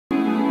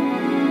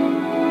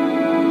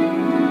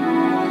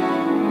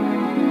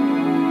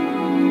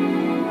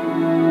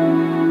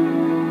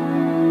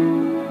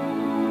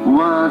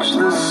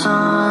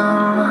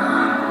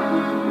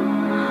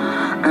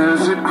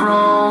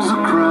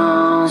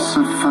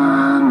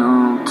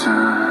final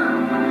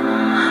time,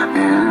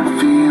 and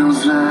it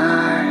feels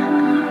like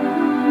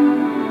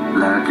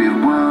it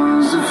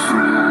was a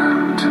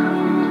friend.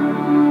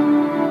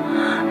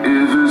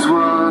 If it's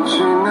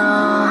watching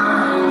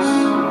us.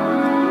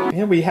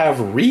 And we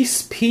have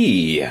Reese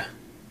P. I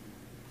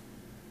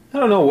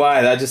don't know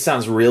why, that just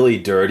sounds really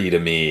dirty to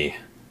me.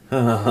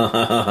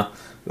 I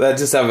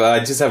just have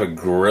a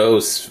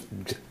gross,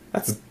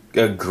 that's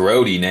a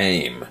grody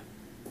name.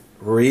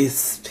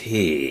 Reese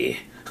P.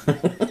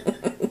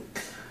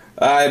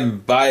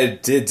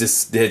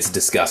 It's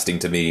disgusting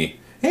to me.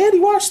 And he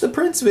watched the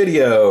Prince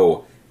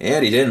video,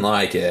 and he didn't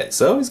like it,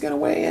 so he's gonna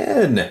weigh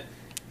in.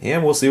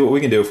 And we'll see what we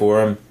can do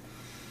for him.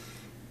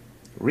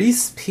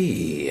 Reese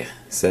P.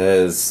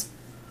 says,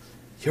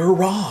 "You're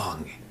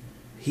wrong.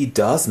 He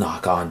does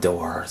knock on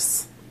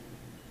doors.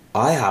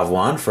 I have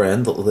one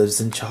friend that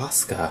lives in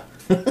Chaska.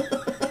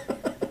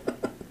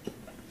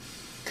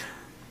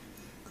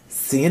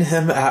 Seen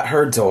him at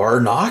her door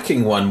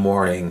knocking one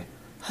morning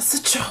as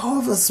a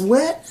Jehovah's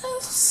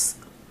Witness.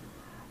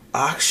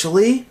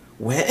 Actually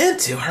went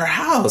into her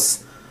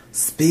house,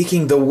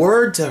 speaking the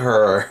word to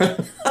her."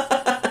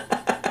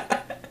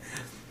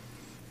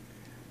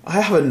 I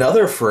have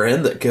another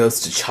friend that goes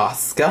to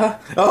Chaska.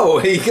 Oh,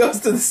 he goes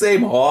to the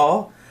same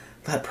hall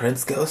that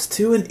Prince goes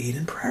to in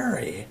Eden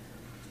Prairie.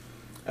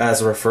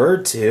 As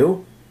referred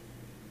to,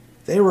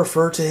 they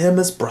refer to him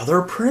as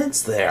Brother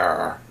Prince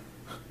there.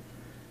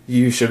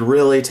 You should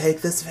really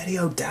take this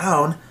video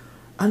down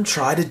and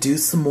try to do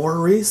some more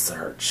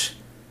research,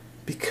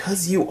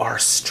 because you are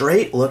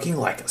straight looking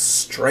like a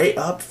straight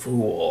up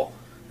fool.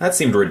 That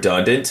seemed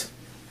redundant.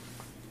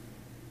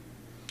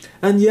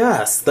 And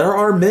yes, there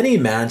are many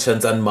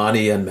mansions and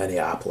money in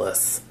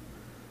Minneapolis.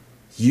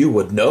 You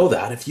would know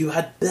that if you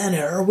had been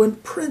here when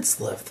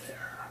Prince lived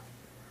there.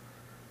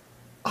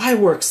 I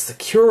worked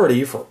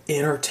security for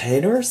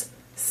entertainers,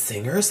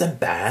 singers, and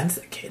bands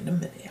that came to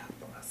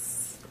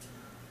Minneapolis.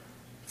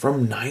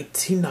 From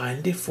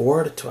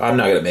 1994 to... I'm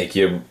not going to make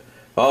you...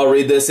 I'll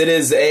read this. It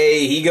is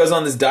a... He goes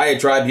on this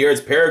diatribe here.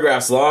 It's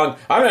paragraphs long.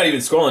 I'm not even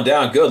scrolling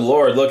down. Good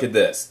Lord, look at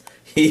this.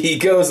 He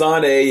goes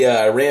on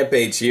a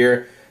rampage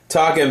here,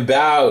 talking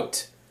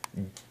about...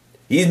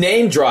 He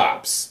name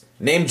drops.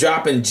 Name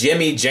dropping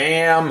Jimmy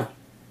Jam,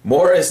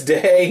 Morris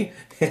Day,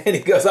 and he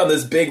goes on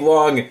this big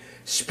long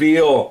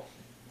spiel.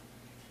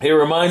 It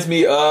reminds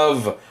me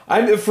of...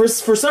 For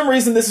some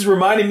reason, this is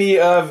reminding me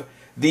of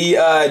the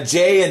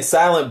Jay and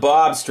Silent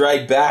Bob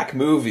Strike Back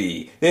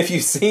movie, if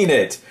you've seen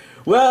it.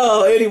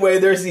 Well, anyway,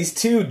 there's these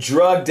two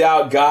drugged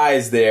out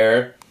guys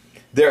there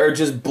that are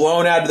just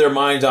blown out of their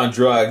minds on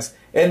drugs.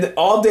 And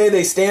all day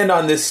they stand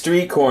on this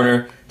street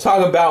corner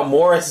talking about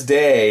Morris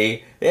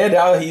Day and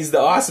how he's the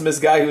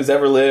awesomest guy who's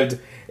ever lived,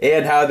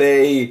 and how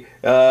they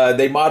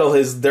model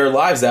their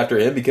lives after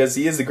him because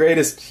he is the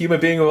greatest human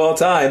being of all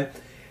time.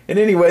 And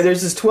anyway,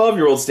 there's this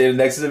 12-year-old standing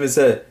next to him and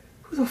said,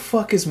 "Who the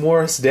fuck is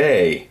Morris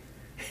Day?"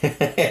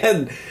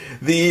 And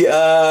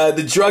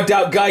the drugged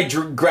out guy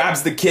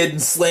grabs the kid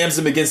and slams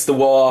him against the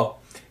wall.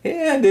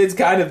 And it's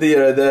kind of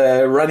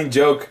the running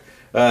joke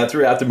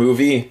throughout the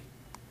movie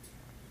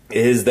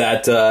is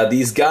that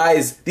these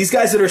guys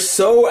that are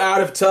so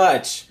out of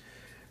touch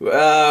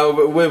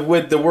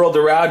with the world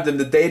around them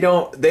that they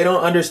don't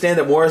understand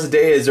that Morris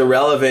Day is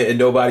irrelevant and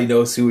nobody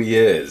knows who he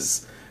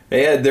is.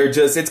 And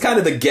it's kind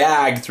of the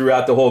gag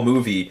throughout the whole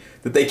movie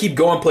that they keep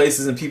going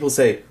places and people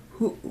say,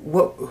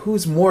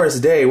 who's Morris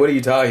Day? What are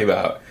you talking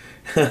about?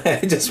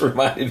 It just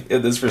reminded me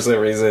of this for some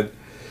reason.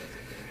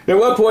 At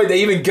one point,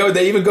 they even go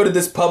to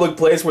this public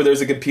place where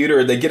there's a computer,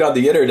 and they get on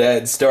the internet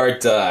and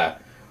start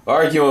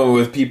arguing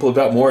with people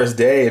about Morris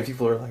Day, and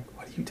people are like,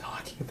 "What are you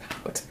talking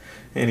about?"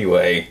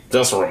 Anyway,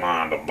 just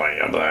reminded me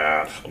of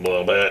that a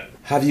little bit.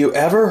 Have you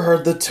ever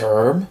heard the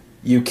term,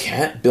 "You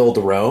can't build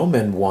Rome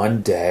in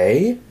one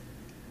day"?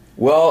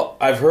 Well,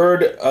 I've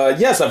heard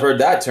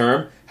that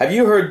term. Have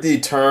you heard the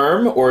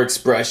term or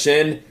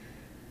expression,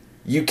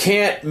 "You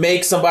can't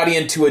make somebody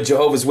into a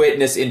Jehovah's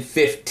Witness in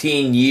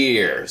 15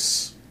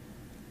 years"?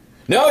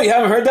 No, you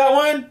haven't heard that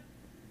one?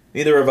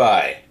 Neither have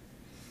I.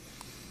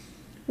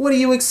 What do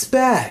you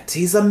expect?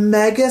 He's a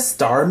mega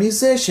star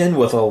musician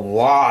with a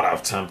lot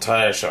of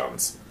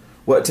temptations.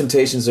 What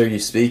temptations are you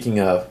speaking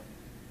of?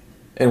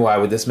 And why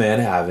would this man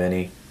have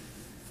any?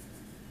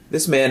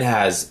 This man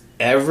has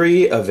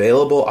every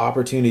available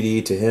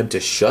opportunity to him to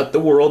shut the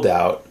world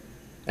out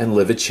and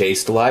live a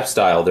chaste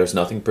lifestyle. There's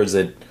nothing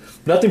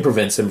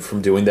prevents him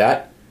from doing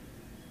that.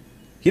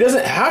 He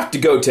doesn't have to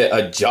go to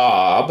a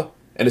job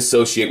and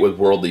associate with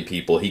worldly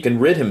people. He can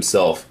rid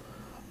himself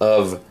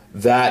of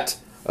that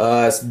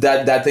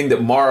thing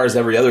that mars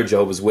every other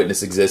Jehovah's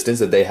Witness existence,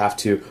 that they have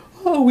to,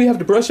 we have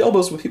to brush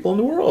elbows with people in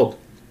the world.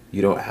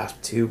 You don't have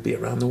to be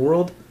around the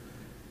world.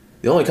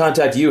 The only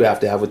contact you have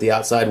to have with the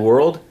outside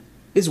world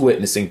is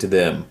witnessing to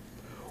them.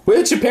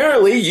 Which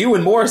apparently you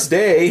and Morris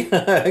Day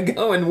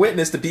go and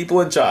witness to people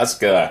in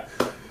Chaska.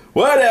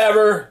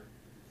 Whatever.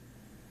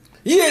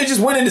 You just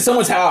went into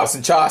someone's house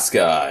in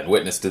Chaska and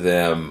witnessed to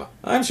them.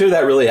 I'm sure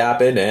that really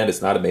happened, and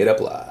it's not a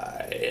made-up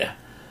lie.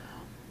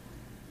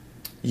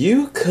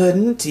 You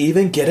couldn't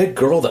even get a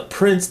girl that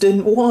Prince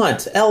didn't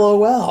want.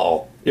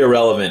 LOL.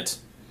 Irrelevant.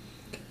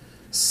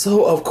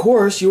 So, of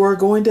course, you are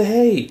going to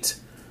hate.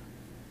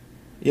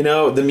 You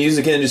know, the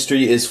music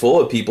industry is full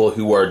of people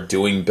who are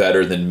doing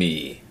better than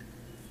me.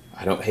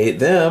 I don't hate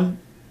them.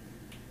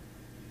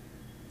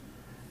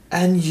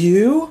 And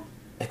you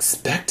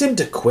expect him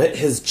to quit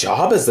his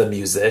job as a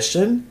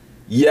musician?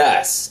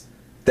 Yes,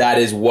 that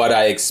is what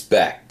I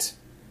expect.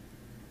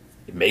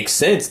 It makes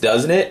sense,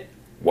 doesn't it?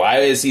 Why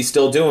is he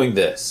still doing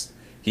this?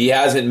 He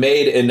hasn't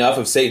made enough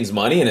of Satan's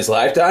money in his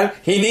lifetime?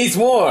 He needs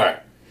more!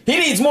 He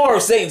needs more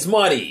of Satan's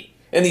money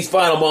in these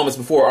final moments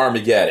before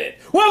Armageddon.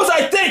 What was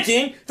I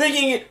thinking?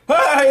 Thinking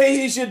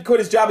he should quit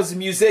his job as a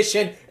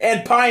musician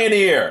and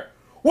pioneer.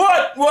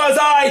 What was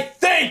I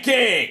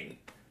thinking?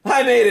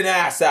 I made an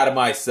ass out of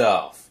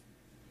myself.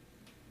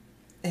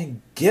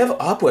 And give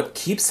up what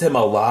keeps him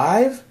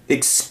alive?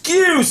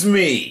 Excuse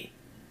me!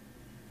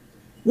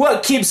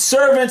 What keeps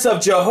servants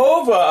of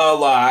Jehovah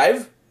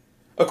alive,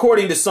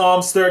 according to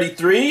Psalms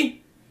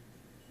 33,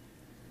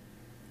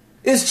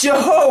 is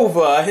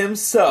Jehovah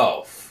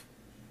himself,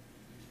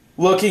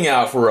 looking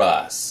out for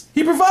us.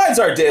 He provides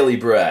our daily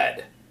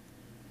bread.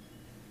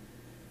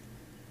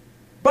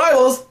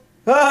 Bibles,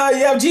 you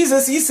have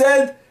Jesus, he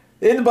said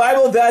in the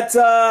Bible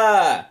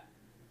that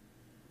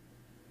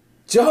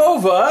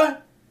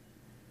Jehovah,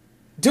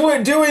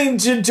 doing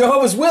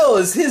Jehovah's will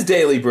is his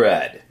daily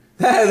bread.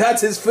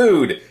 That's his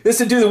food, is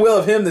to do the will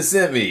of him that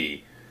sent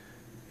me.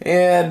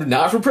 And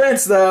not for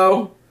Prince,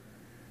 though.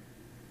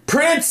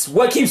 Prince,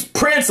 what keeps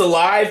Prince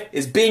alive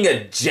is being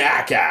a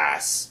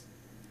jackass.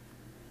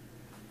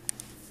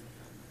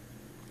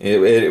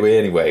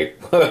 Anyway,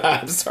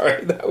 I'm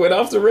sorry, that went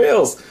off the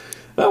rails.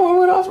 That one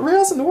went off the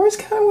rails in the worst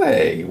kind of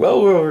way.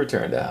 Well, we'll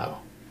return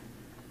now.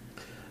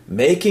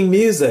 Making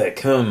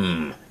music,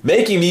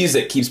 Making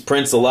music keeps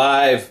Prince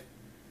alive.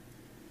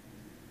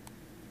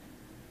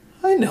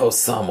 I know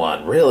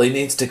someone really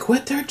needs to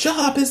quit their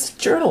job as a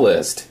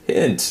journalist.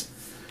 Hint.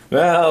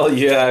 Well,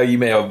 yeah, you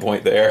may have a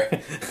point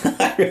there.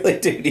 I really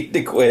do need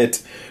to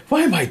quit.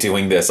 Why am I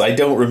doing this? I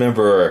don't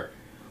remember.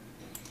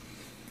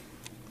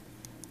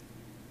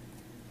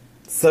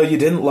 So you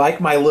didn't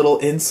like my little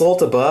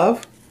insult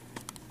above?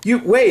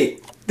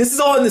 Wait, this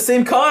is all in the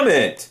same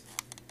comment.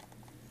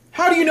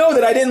 How do you know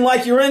that I didn't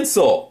like your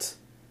insult?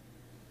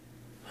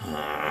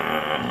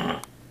 For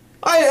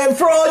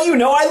all you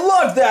know, I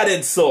loved that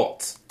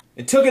insult.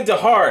 And took it to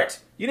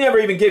heart. You never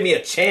even gave me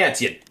a chance,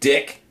 you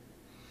dick.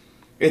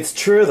 It's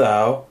true,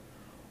 though.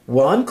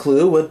 One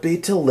clue would be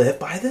to live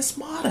by this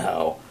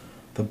motto.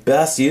 The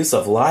best use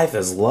of life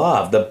is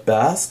love. The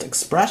best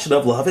expression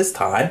of love is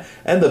time.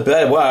 And the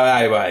best...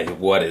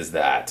 What is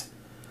that?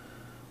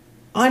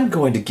 I'm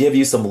going to give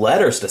you some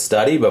letters to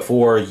study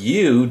before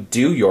you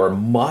do your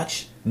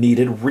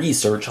much-needed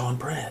research on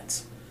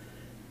Prince.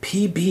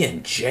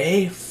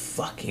 PB&J?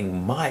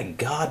 Fucking my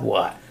God,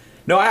 what?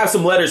 No, I have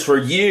some letters for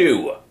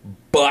you,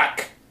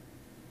 Buck.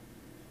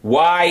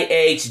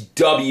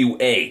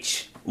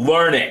 YHWH.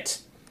 Learn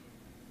it.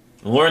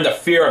 Learn the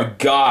fear of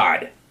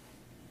God.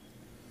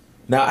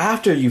 Now,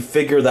 after you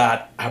figure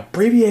that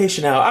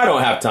abbreviation out, I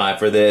don't have time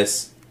for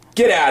this.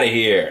 Get out of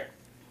here.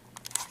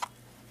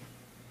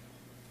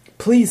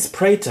 Please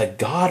pray to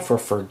God for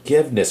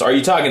forgiveness. Are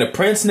you talking to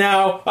Prince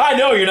now? I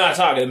know you're not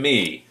talking to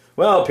me.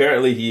 Well,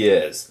 apparently he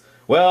is.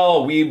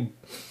 Well, we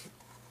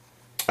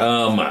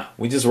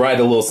just write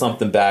a little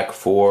something back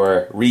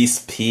for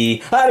Reese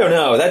P. I don't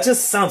know. That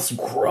just sounds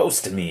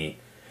gross to me.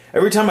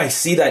 Every time I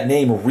see that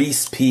name,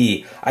 Reese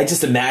P., I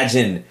just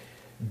imagine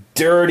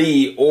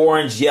dirty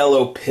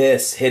orange-yellow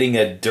piss hitting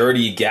a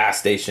dirty gas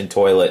station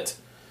toilet.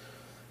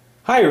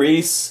 Hi,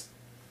 Reese.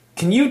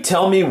 Can you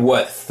tell me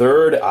what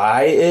third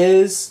eye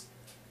is?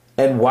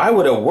 And why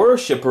would a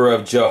worshiper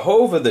of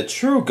Jehovah the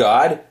true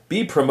God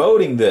be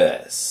promoting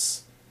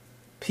this?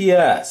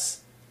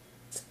 P.S.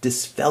 It's a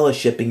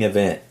disfellowshipping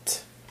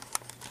event.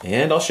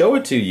 And I'll show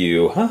it to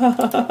you.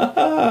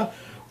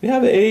 We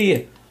have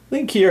a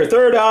link here.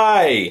 Third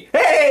Eye.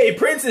 Hey,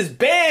 Prince's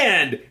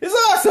band is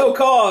also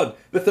called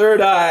the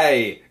Third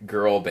Eye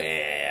Girl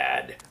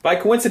Band. By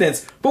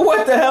coincidence. But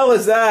what the hell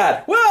is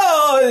that?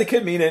 Well, it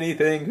could mean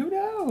anything. Who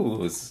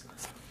knows?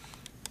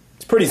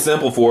 It's pretty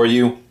simple for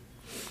you.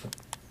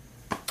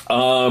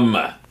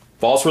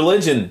 False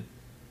religion.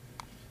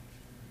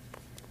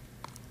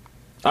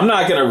 I'm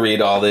not gonna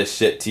read all this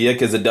shit to you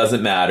because it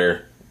doesn't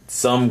matter.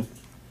 Some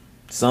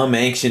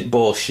ancient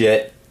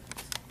bullshit.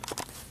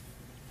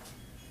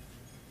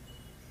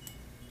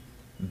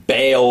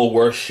 Baal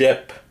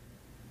worship.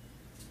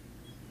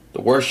 The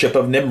worship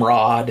of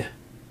Nimrod.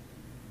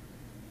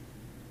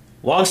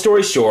 Long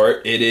story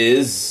short, it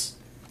is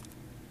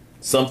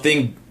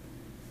something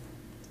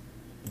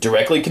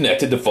directly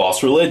connected to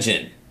false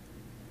religion.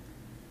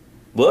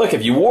 Look,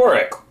 if you wore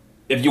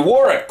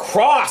a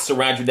cross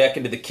around your neck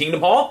into the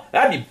Kingdom Hall,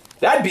 that'd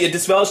be a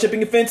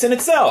disfellowshipping offense in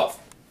itself.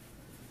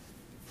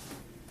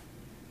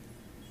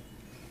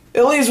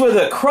 At least with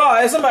a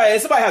cross, if somebody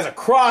has a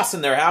cross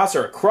in their house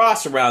or a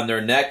cross around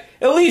their neck,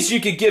 at least you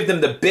could give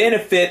them the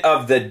benefit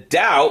of the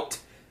doubt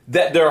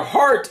that their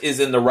heart is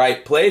in the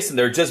right place and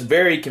they're just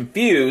very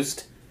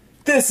confused,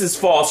 this is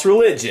false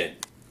religion.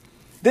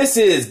 This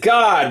is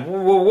God,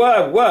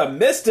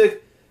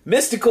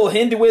 mystical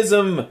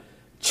Hinduism,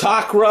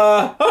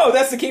 chakra. Oh,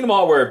 that's the Kingdom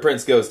Hall where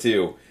Prince goes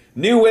to.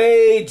 New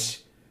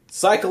Age,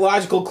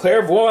 psychological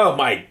clairvoyance. Oh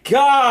my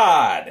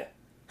God.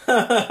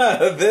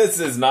 This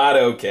is not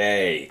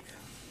okay.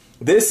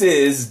 This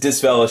is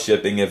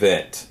disfellowshipping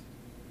event.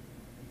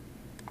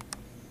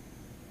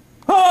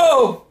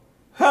 Oh!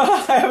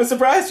 I have a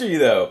surprise for you,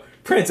 though.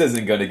 Prince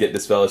isn't going to get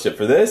disfellowship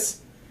for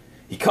this.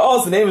 He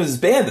calls the name of his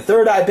band the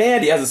Third Eye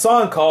Band. He has a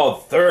song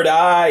called Third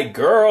Eye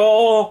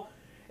Girl.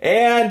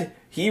 And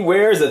he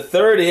wears a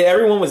third...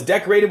 Everyone was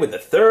decorated with a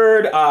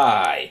third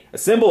eye. A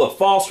symbol of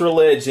false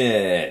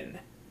religion.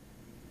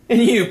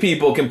 And you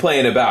people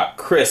complain about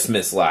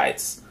Christmas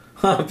lights.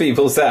 Huh,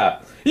 people,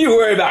 stop. You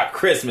worry about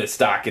Christmas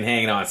stocking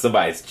hanging on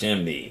somebody's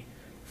chimney.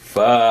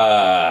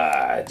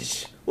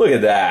 Fudge. Look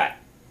at that.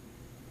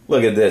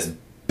 Look at this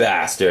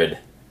bastard.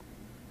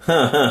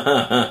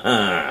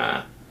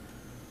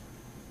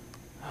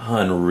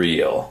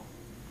 Unreal.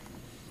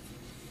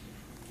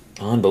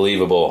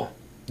 Unbelievable.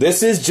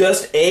 This is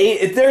just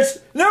there's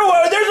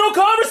no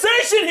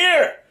conversation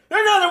here.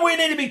 There's nothing we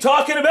need to be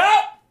talking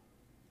about.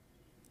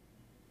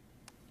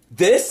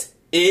 This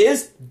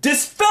is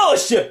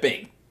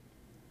disfellowshipping.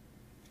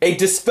 A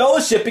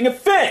disfellowshipping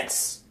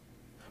offense.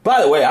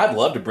 By the way, I'd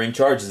love to bring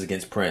charges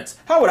against Prince.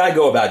 How would I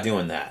go about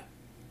doing that?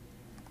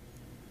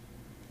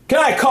 Can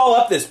I call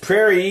up this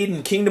Prairie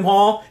Eden Kingdom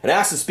Hall and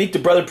ask to speak to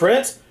Brother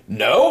Prince?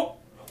 No.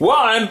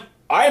 Well,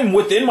 I'm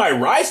within my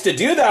rights to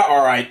do that,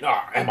 all right.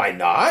 Am I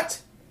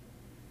not?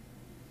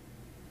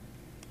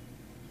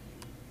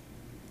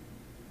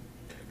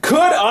 Could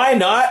I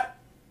not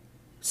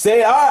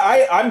say,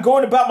 I'm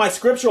going about my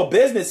scriptural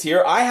business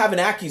here. I have an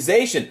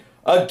accusation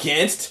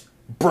against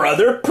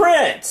Brother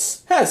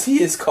Prince, as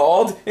he is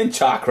called in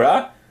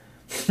Chakra.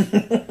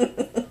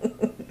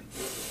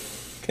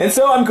 And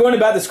so I'm going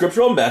about the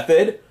scriptural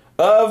method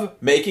of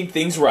making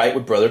things right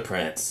with Brother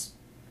Prince.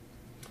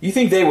 You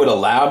think they would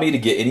allow me to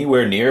get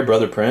anywhere near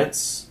Brother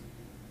Prince?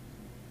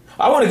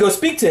 I want to go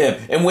speak to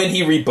him, and when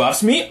he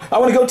rebuffs me, I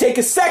want to go take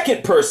a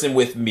second person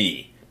with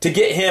me to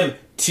get him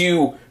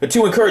to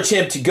encourage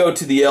him to go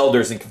to the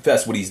elders and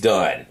confess what he's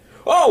done.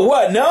 Oh,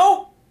 what?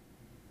 No?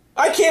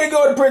 I can't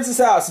go to Prince's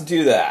house and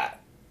do that.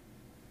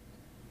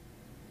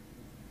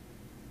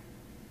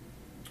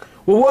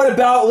 Well, what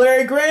about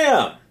Larry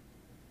Graham?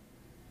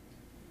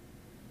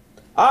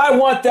 I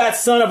want that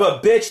son of a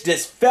bitch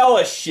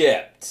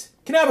disfellowshipped.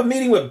 Can I have a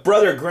meeting with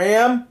Brother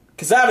Graham?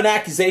 Because I have an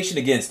accusation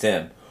against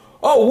him.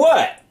 Oh,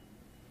 what?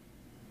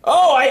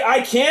 Oh,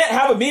 I can't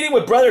have a meeting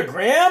with Brother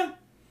Graham?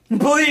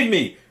 Believe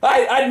me,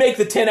 I'd make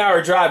the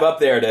 10-hour drive up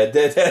there to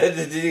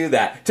do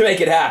that, to make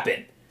it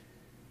happen.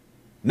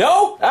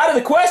 No? Out of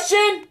the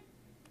question?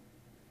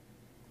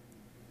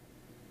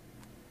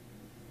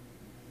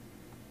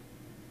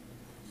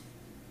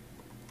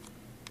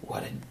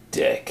 What a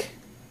dick.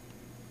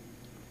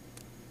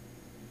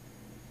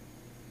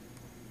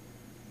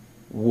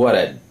 What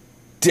a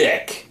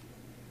dick.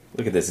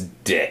 Look at this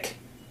dick.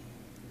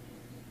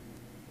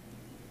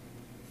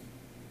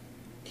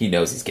 He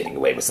knows he's getting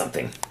away with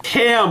something.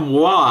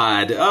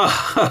 Tamwad.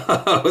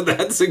 Oh,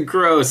 that's a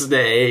gross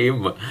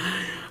name.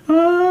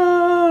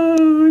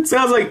 It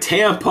sounds like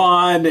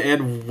tampon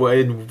and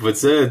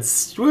what's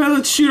it? Well,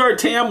 let's shoot our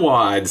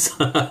tamwads.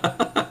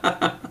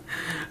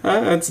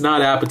 That's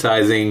not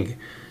appetizing.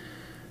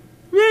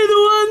 May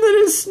the one that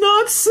is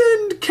not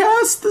sinned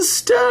cast the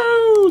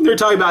stone. They're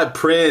talking about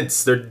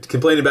Prince. They're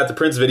complaining about the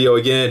Prince video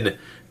again.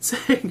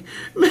 Saying,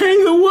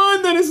 may the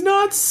one that is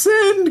not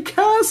sinned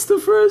cast the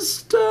first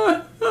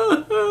stone.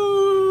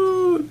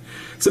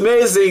 It's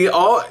amazing.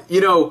 All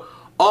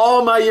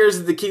my years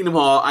at the Kingdom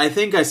Hall, I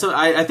think I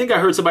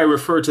heard somebody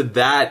refer to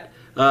that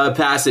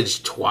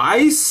passage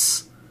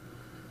twice.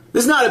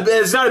 It's not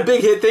a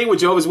big hit thing with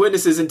Jehovah's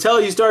Witnesses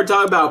until you start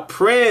talking about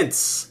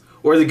Prince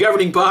or the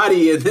governing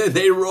body, and then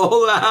they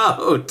roll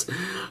out.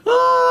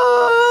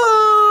 Oh,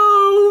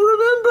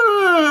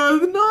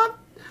 remember,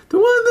 the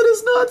one that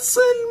is not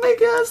sinned may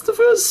cast the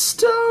first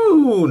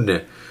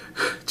stone.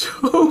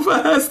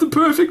 Jehovah has the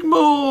perfect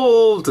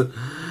mold.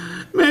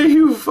 May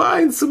you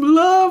find some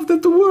love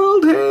that the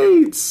world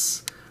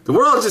hates. The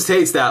world just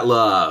hates that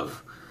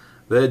love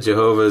that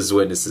Jehovah's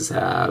Witnesses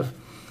have.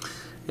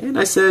 And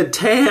I said,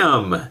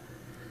 Tam,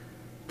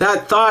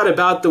 that thought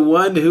about the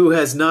one who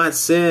has not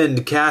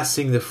sinned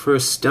casting the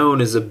first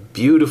stone is a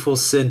beautiful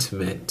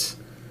sentiment.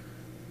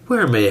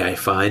 Where may I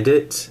find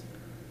it?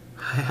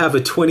 I have a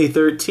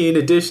 2013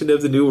 edition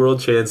of the New World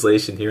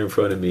Translation here in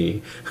front of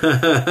me.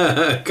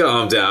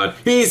 Calm down.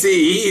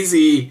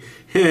 Easy.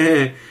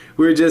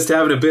 We're just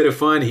having a bit of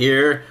fun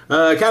here.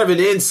 Kind of an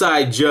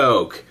inside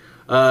joke,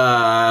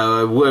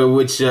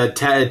 which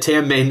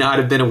Tam may not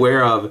have been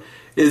aware of,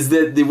 is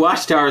that the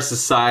Watchtower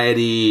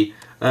Society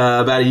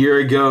about a year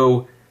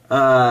ago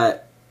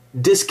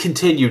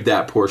discontinued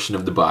that portion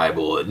of the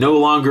Bible. It no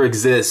longer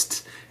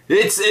exists.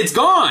 It's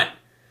gone.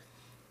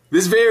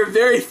 This very,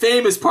 very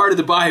famous part of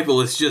the Bible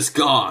is just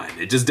gone.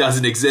 It just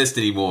doesn't exist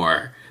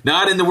anymore.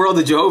 Not in the world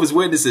of Jehovah's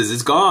Witnesses.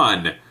 It's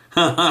gone.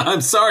 I'm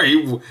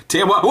sorry,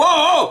 Tam Wad.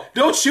 Whoa!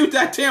 Don't shoot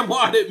that Tam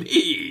Wad at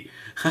me.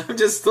 I'm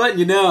just letting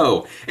you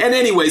know. And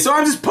anyway, so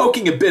I'm just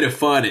poking a bit of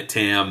fun at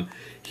Tam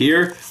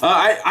here.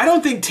 I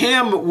don't think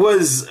Tam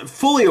was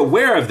fully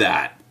aware of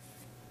that.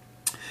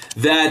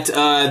 That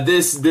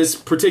this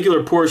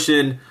particular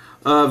portion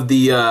of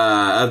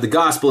the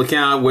gospel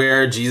account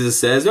where Jesus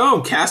says,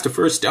 "Oh, cast a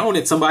first stone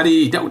at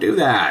somebody. Don't do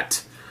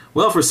that."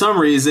 Well, for some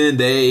reason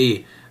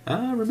they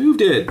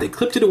removed it. They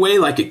clipped it away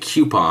like a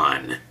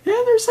coupon.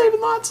 Yeah, they're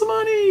saving lots of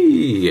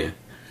money.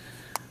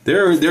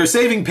 They're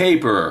saving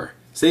paper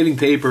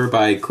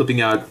by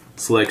clipping out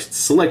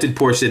selected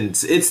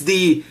portions. It's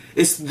the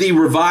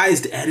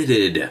revised,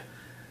 edited.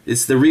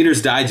 It's the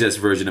Reader's Digest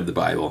version of the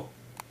Bible.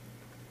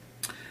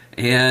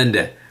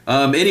 And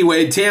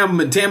anyway, Tam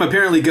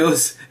apparently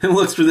goes and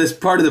looks for this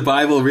part of the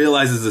Bible,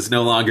 realizes it's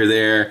no longer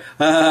there,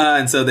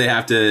 and so they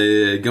have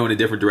to go in a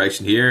different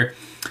direction here,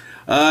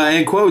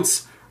 and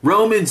quotes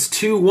Romans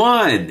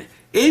 2:1.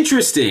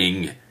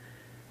 Interesting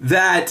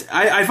that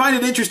I find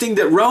it interesting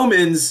that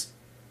Romans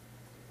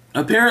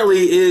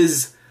apparently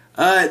is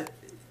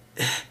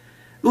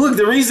look,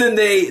 the reason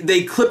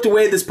they clipped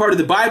away this part of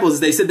the Bible is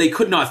they said they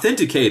couldn't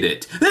authenticate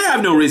it. They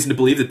have no reason to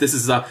believe that this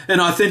is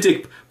an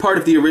authentic part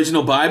of the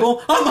original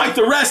Bible, unlike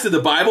the rest of the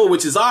Bible,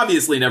 which has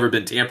obviously never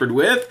been tampered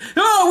with.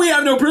 Oh, we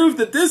have no proof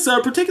that this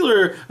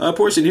particular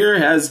portion here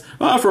has,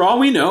 for all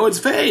we know, it's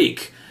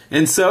fake.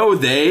 And so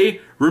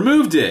they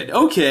removed it.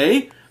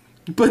 Okay.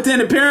 But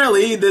then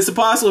apparently this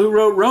apostle who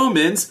wrote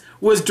Romans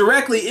was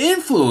directly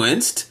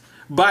influenced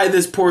by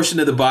this portion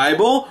of the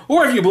Bible,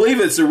 or if you believe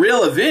it's a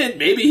real event,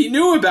 maybe he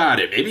knew about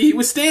it. Maybe he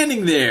was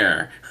standing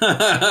there.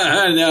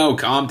 No,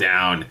 calm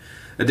down.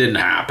 That didn't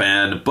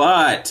happen.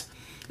 But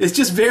it's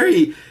just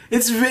very,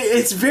 it's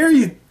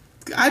very,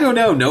 I don't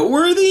know,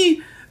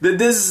 noteworthy that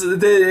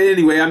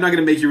anyway, I'm not going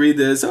to make you read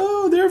this.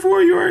 Oh,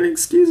 therefore you are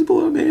inexcusable,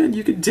 oh man.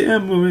 You can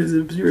damn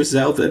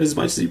yourself that as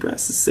much as you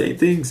press the same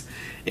things.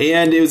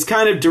 And it was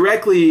kind of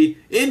directly,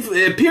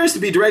 it appears to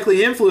be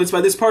directly influenced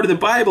by this part of the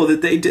Bible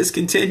that they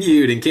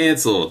discontinued and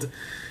canceled.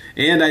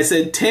 And I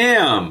said,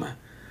 Tam,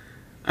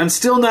 I'm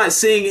still not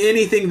seeing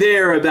anything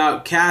there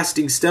about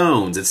casting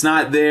stones. It's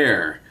not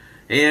there.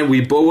 And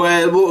we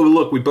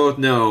look, we both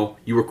know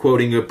you were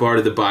quoting a part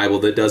of the Bible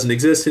that doesn't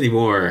exist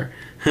anymore.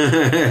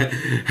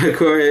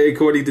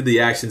 According to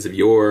the actions of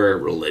your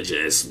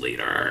religious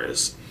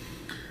leaders.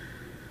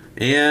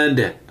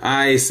 And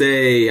I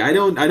say, I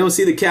don't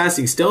see the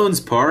casting stones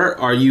part.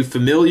 Are you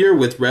familiar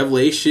with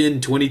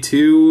Revelation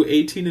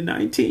 22:18 and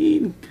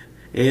 19?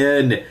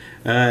 And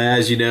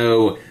as you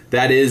know,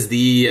 that is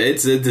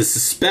the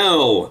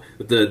spell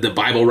the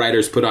Bible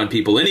writers put on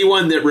people.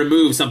 Anyone that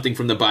removes something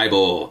from the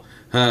Bible,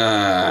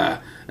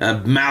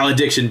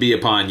 malediction be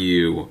upon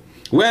you.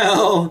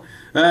 Well,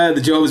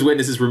 the Jehovah's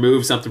Witnesses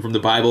removed something from the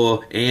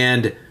Bible,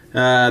 and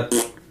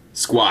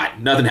squat.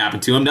 Nothing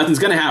happened to him. Nothing's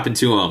going to happen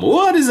to him.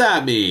 What does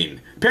that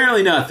mean?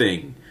 Apparently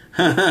nothing.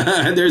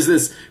 There's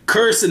this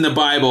curse in the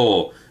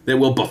Bible that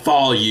will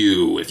befall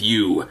you if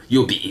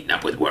you'll be eaten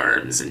up with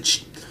worms, and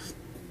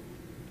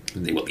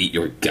they will eat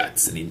your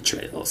guts and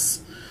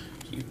entrails.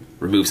 You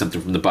remove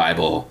something from the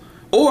Bible,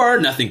 or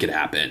nothing could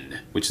happen,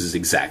 which is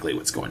exactly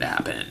what's going to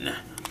happen.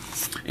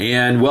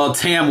 And, well,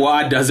 Tam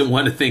Wad doesn't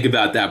want to think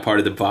about that part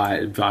of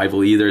the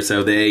Bible either,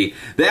 so they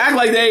act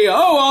like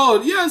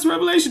yes,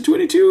 Revelation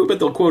 22, but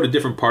they'll quote a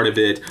different part of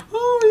it.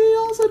 Oh, he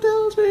also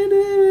tells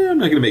me, I'm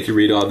not going to make you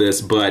read all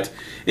this, but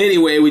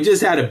anyway, we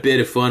just had a bit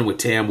of fun with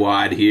Tam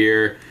Wad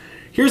here.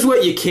 Here's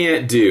what you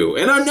can't do,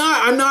 and I'm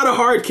not a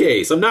hard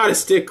case, I'm not a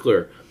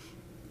stickler.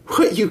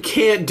 What you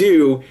can't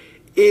do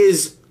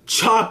is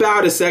chop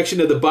out a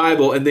section of the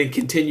Bible and then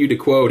continue to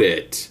quote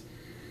it.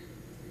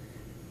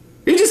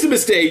 It's just a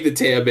mistake that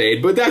Tam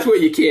made, but that's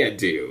what you can't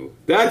do.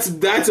 That's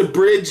a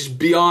bridge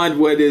beyond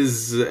what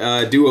is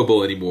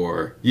doable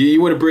anymore.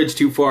 You went a bridge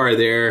too far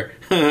there,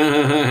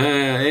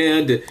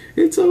 and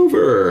it's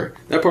over.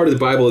 That part of the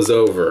Bible is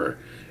over.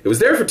 It was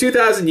there for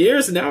 2,000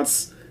 years, and now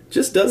it's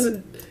just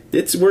doesn't.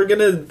 We're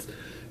gonna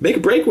make a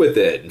break with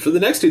it. And for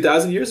the next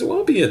 2,000 years, it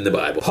won't be in the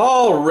Bible.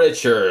 Paul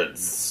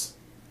Richards.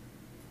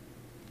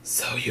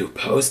 So you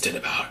posted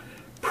about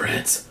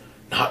Prince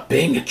not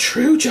being a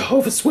true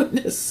Jehovah's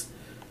Witness,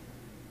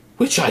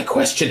 which I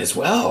question as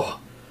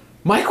well.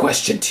 My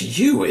question to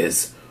you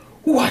is,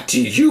 what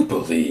do you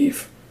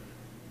believe?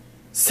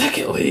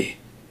 Secondly,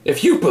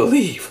 if you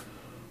believe,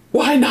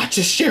 why not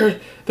just share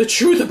the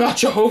truth about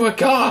Jehovah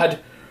God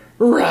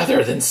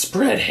rather than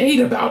spread hate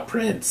about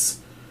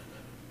Prince?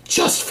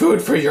 Just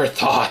food for your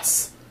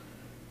thoughts.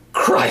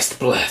 Christ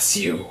bless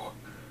you.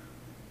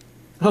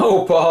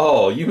 Oh,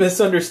 Paul, you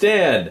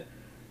misunderstand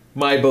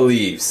my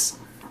beliefs.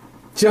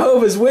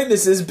 Jehovah's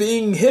Witnesses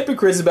being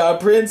hypocrites about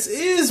Prince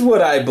is what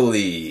I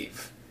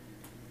believe.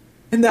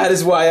 And that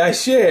is why I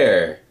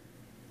share.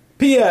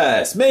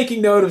 P.S.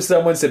 Making note of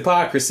someone's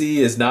hypocrisy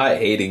is not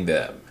hating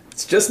them.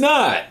 It's just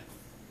not.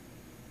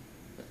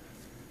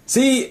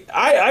 See,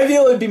 I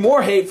feel it'd be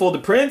more hateful to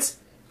Prince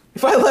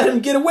if I let him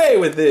get away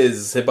with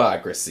his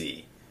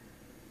hypocrisy?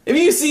 If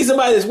you see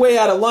somebody that's way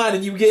out of line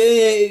and you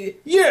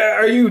get, yeah,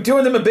 are you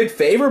doing them a big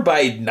favor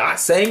by not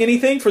saying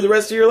anything for the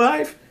rest of your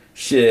life?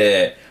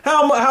 Shit.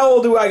 How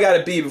old do I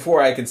gotta be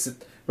before I can say,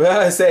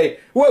 what's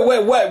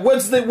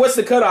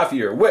the cutoff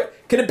year? What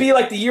can it be,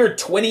 like the year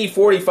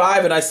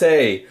 2045? And I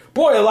say,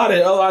 boy, a lot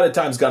of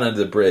time's gone under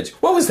the bridge.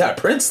 What was that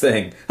Prince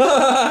thing?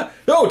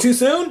 Oh, too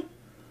soon?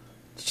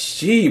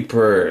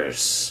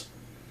 Jeepers.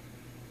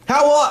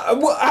 How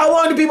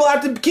long do people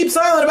have to keep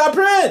silent about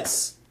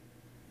Prince?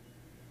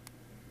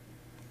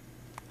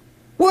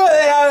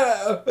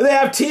 Well, they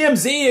have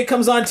TMZ. It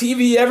comes on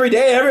TV every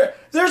day.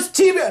 There's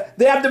TV.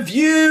 They have The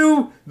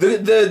View.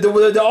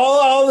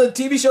 All the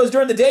TV shows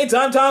during the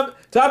daytime talk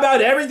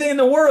about everything in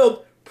the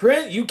world.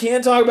 Prince, you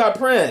can't talk about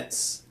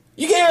Prince.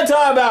 You can't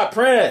talk about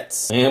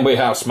Prince. And we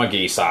have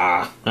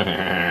Smagisa.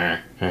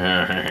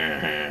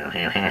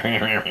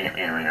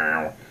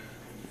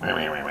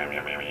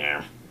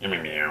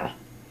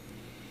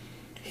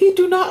 He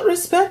do not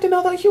respect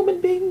another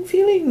human being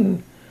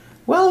feeling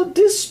while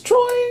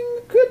destroying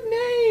good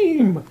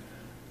name.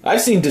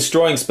 I've seen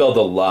destroying spelled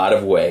a lot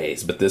of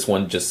ways, but this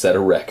one just set a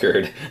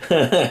record.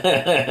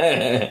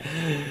 And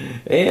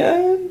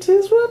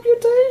his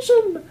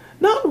reputation,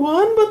 not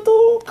one, but the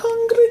whole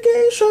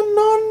congregation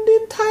on the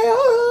entire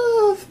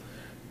earth.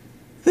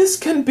 This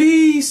can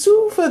be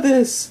sue for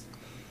this.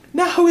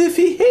 Now, if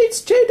he hates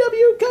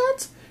J.W.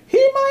 Guts, he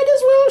might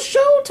as well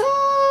shoot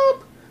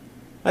up.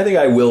 I think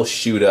I will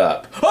shoot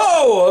up.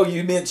 Oh,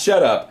 you meant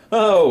shut up.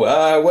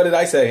 Oh, what did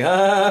I say?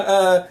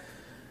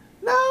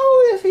 Now,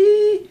 if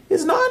he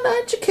is not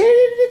educated,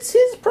 it's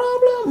his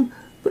problem.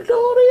 But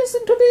don't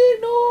listen to the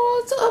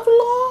ignorance of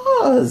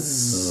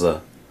laws.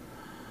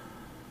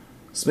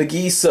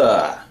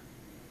 Smagisa.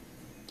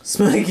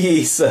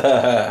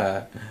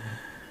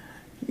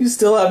 You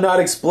still have not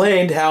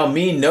explained how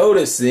me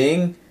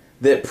noticing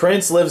that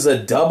Prince lives a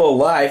double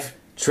life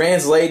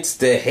translates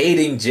to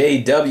hating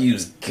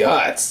J.W.'s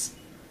guts.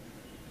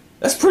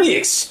 That's pretty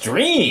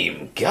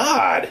extreme.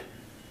 God.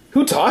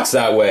 Who talks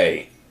that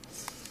way?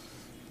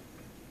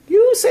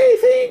 You say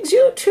things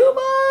you too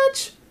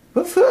much.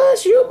 But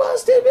first you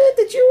must admit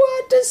that you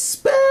are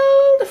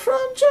dispelled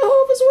from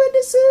Jehovah's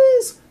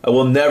Witnesses. I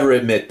will never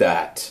admit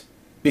that.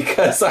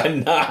 Because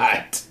I'm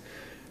not.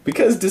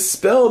 Because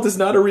dispelled is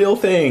not a real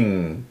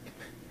thing.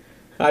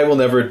 I will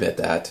never admit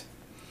that.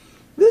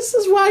 This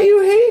is why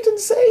you hate and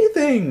say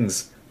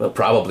things. Well,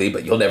 probably,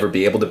 but you'll never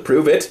be able to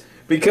prove it.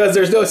 Because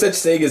there's no such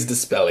thing as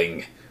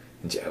dispelling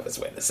Jehovah's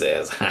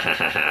Witnesses.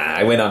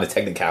 I went on a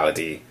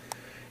technicality.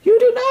 You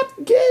do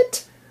not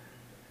get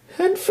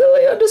and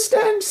fully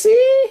understand,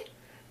 see?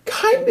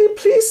 Kindly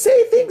please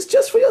say things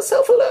just for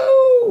yourself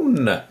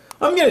alone.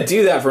 I'm going to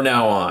do that from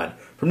now on.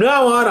 From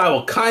now on, I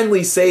will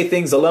kindly say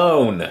things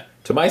alone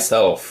to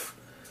myself.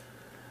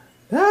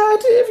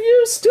 That if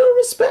you still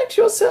respect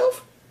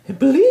yourself and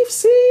believe,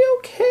 see,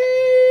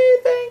 okay,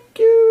 thank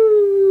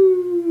you.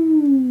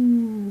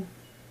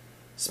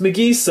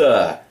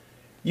 Smagisa,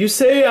 you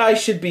say I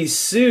should be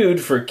sued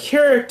for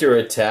character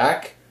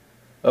attack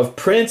of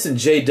Prince and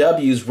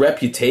JW's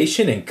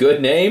reputation and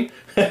good name?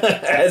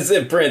 As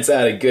if Prince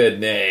had a good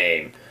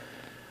name.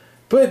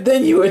 But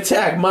then you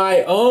attack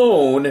my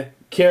own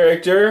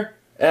character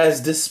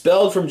as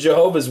dispelled from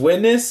Jehovah's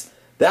Witness?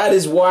 That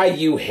is why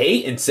you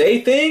hate and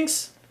say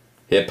things?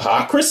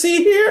 Hypocrisy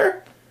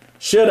here?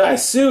 Should I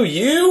sue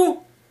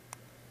you?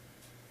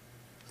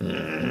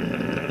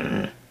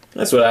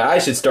 That's what I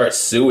should start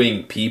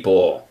suing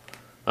people.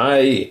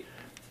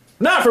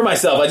 Not for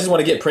myself, I just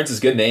want to get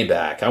Prince's good name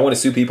back. I want to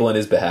sue people on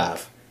his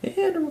behalf.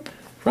 And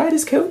ride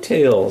his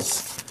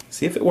coattails.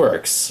 See if it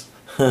works.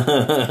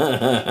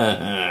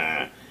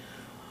 I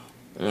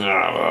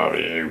love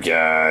you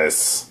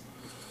guys.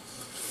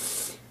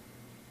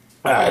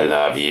 I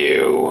love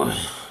you.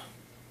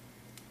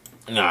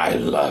 I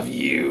love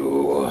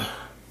you.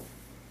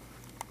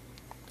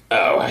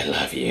 Oh, I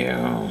love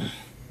you.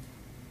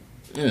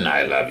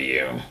 I love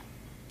you.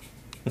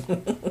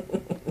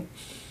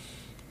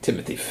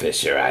 Timothy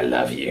Fisher, I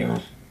love you.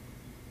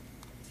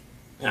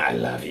 I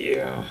love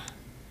you.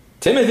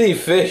 Timothy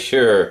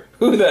Fisher!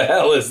 Who the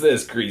hell is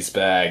this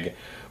greasebag?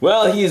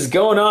 Well, he's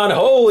going on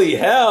holy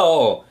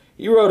hell!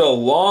 He wrote a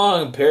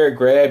long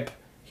paragraph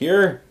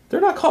here.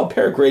 They're not called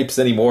paragraphs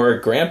anymore,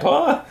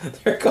 Grandpa.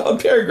 They're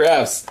called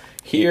paragraphs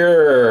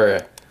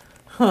here.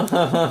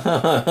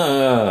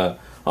 On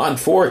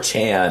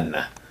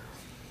 4chan.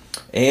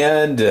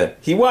 And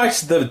he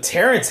watched the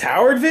Terrence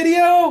Howard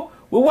video?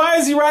 Well, why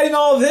is he writing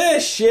all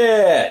this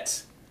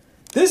shit?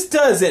 This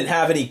doesn't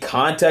have any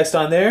context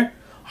on there.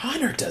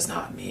 Honor does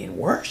not mean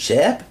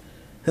worship.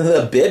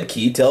 The bib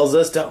key tells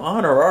us to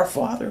honor our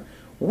Father.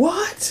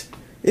 What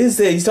is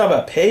that? He's talking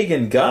about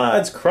pagan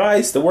gods,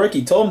 Christ, the work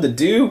he told him to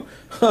do.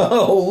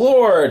 Oh,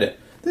 Lord.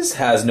 This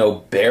has no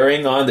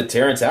bearing on the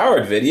Terrence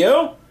Howard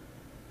video.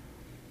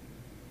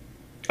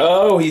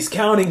 Oh, he's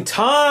counting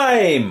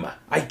time.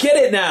 I get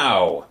it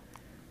now.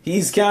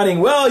 He's counting,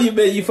 well,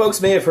 you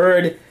folks may have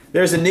heard,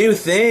 there's a new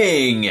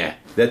thing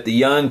that the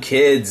young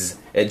kids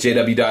at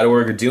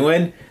jw.org are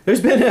doing.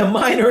 There's been a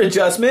minor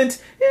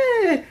adjustment.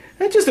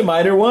 Just a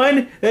minor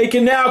one. They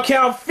can now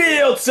count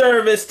field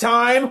service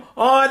time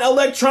on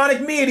electronic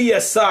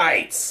media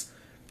sites.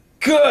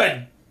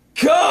 Good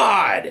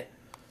God!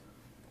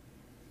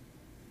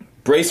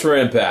 Brace for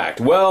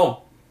impact.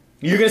 Well,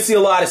 you're going to see a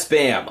lot of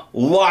spam. A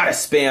lot of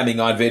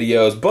spamming on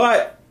videos,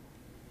 but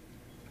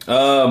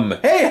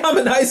hey, I'm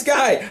a nice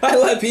guy. I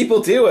let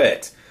people do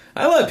it.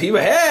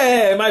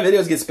 Hey, my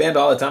videos get spammed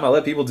all the time. I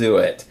let people do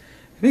it.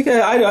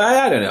 Because I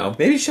don't know.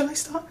 Maybe should I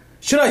stop?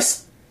 Should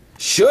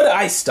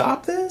I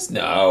stop this?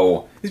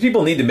 No. These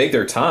people need to make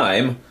their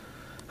time.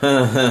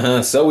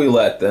 So we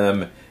let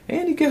them.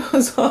 And he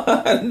goes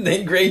on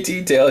in great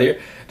detail here.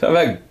 Talking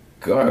about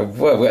God,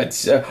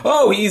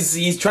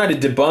 he's trying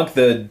to debunk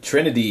the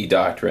Trinity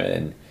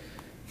doctrine.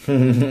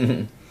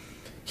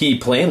 He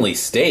plainly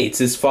states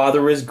his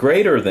Father is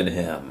greater than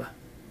him.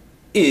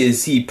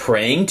 Is he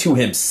praying to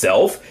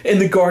himself in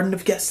the Garden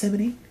of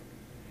Gethsemane?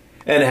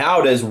 And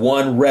how does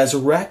one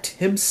resurrect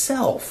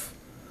himself?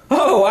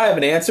 Oh, I have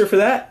an answer for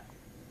that.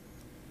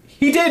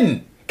 He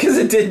didn't, because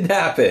it didn't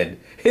happen.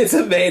 It's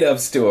a made-up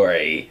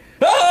story.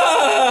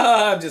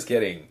 I'm just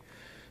kidding.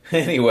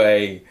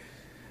 Anyway,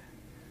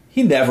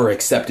 he never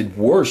accepted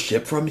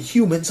worship from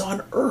humans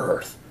on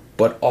earth,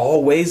 but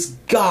always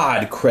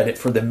God credit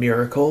for the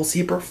miracles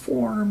he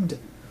performed.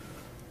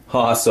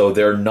 So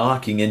their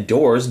knocking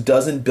indoors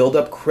doesn't build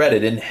up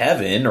credit in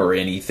heaven or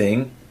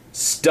anything.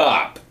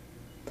 Stop.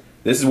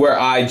 This is where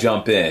I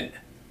jump in.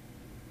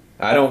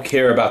 I don't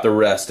care about the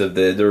rest of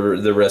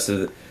the rest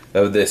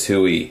of this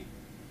hooey.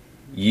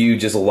 You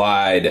just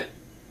lied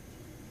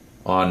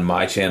on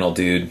my channel,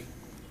 dude.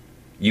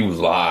 You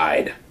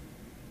lied.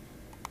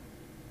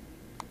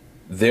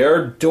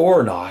 Their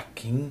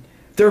knocking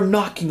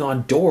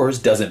on doors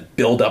doesn't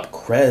build up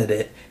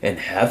credit in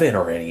heaven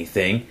or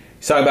anything.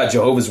 He's talking about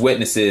Jehovah's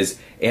Witnesses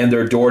and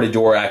their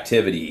door-to-door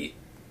activity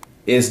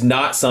is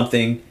not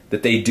something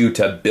that they do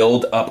to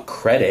build up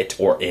credit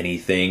or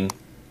anything.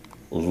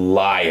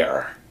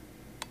 Liar.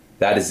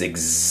 That is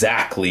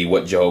exactly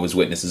what Jehovah's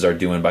Witnesses are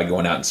doing by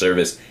going out in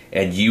service,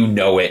 and you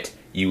know it,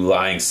 you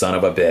lying son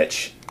of a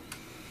bitch.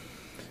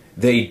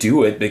 They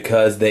do it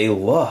because they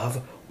love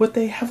what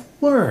they have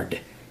learned,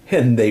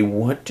 and they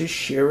want to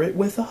share it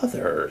with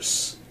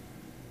others.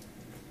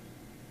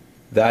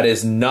 That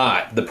is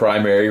not the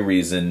primary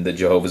reason that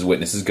Jehovah's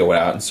Witnesses go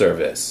out in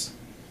service.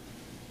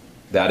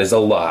 That is a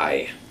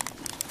lie.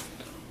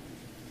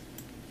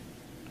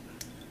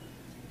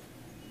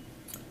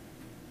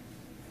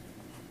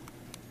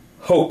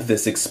 Hope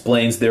this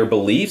explains their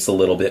beliefs a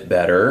little bit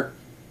better.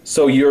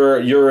 So you're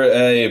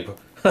an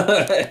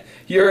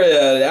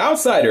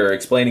outsider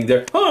explaining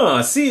their.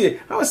 See,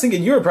 I was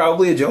thinking you were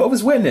probably a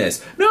Jehovah's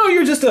Witness. No,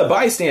 you're just a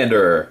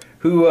bystander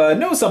who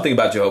knows something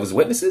about Jehovah's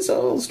Witnesses.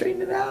 So I'll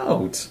straighten it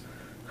out.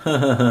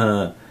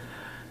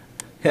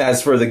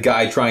 As for the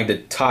guy trying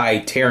to tie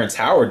Terrence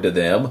Howard to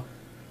them,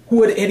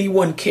 would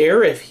anyone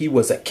care if he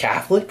was a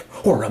Catholic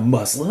or a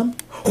Muslim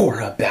or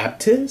a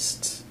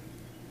Baptist?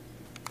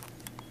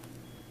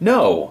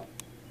 No.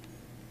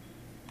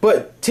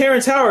 But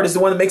Terrence Howard is the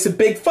one that makes a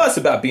big fuss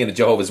about being a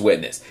Jehovah's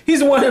Witness. He's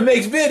the one that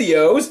makes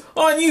videos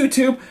on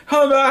YouTube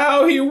about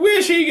how he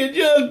wish he could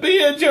just be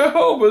a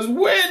Jehovah's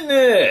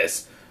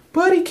Witness.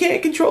 But he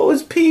can't control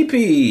his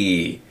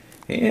pee-pee.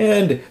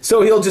 And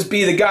so he'll just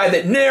be the guy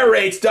that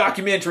narrates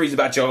documentaries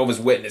about Jehovah's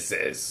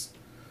Witnesses.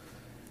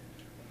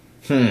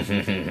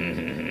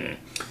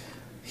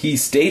 He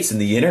states in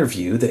the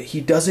interview that he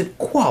doesn't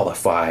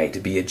qualify to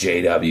be a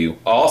JW.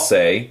 I'll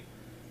say,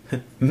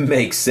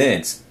 makes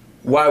sense.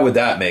 Why would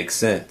that make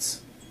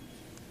sense?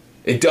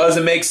 It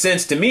doesn't make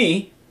sense to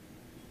me.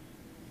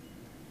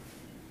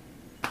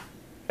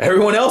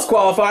 Everyone else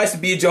qualifies to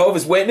be a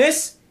Jehovah's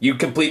Witness. You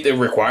complete the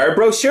required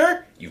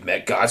brochure. You've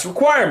met God's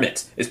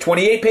requirements. It's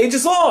 28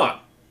 pages long.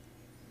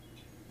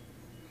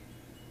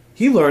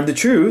 He learned the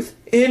truth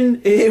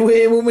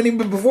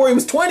before he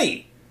was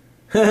 20.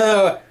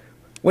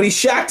 When he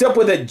shacked up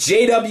with a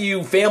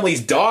JW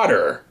family's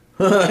daughter.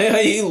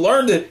 He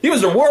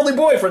was a worldly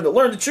boyfriend that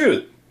learned the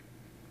truth.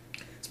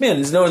 This man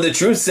has known the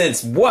truth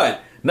since,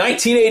 what,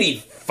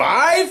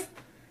 1985?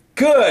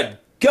 Good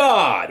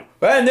God.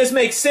 And this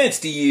makes sense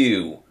to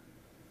you.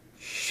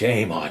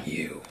 Shame on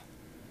you.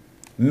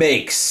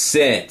 Makes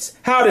sense.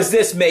 How does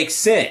this make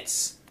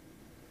sense?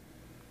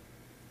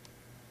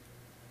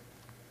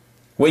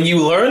 When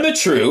you learn the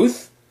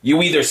truth,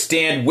 you either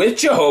stand with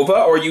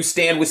Jehovah or you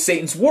stand with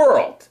Satan's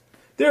world.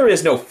 There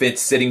is no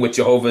fence sitting with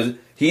Jehovah.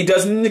 He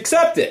doesn't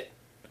accept it.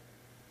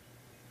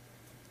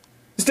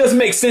 This doesn't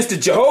make sense to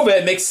Jehovah.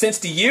 It makes sense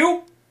to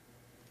you.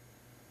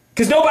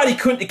 Because nobody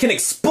can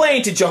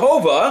explain to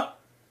Jehovah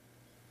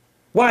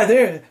why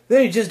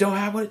they just don't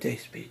have what it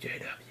takes to be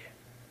JW.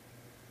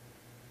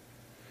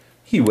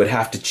 He would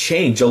have to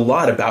change a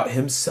lot about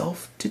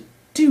himself to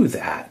do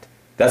that.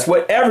 That's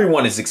what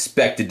everyone is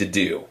expected to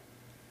do.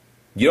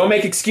 You don't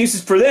make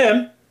excuses for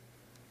them.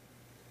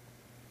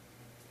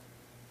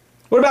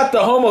 What about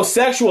the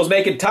homosexuals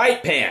making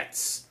tight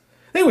pants?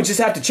 They would just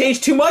have to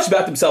change too much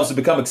about themselves to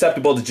become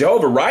acceptable to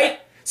Jehovah, right?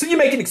 So you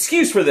make an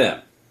excuse for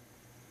them.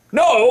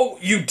 No,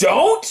 you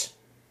don't?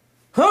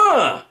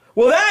 Huh.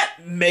 Well, that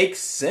makes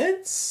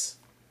sense.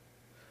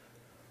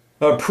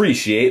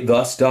 Appreciate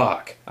thus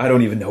Doc. I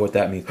don't even know what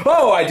that means.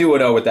 Oh, I do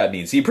know what that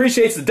means. He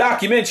appreciates the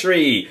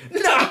documentary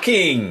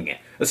Knocking,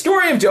 a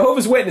story of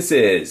Jehovah's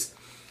Witnesses.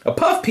 A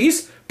puff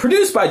piece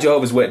produced by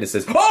Jehovah's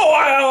Witnesses. Oh,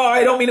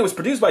 I don't mean it was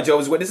produced by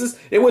Jehovah's Witnesses.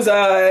 It was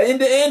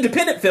an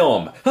independent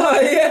film.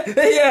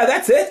 Yeah,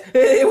 that's it.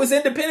 It was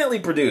independently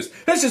produced.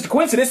 That's just a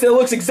coincidence that it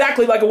looks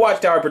exactly like a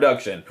Watchtower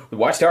production. With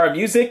Watchtower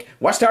music,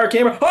 Watchtower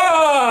camera.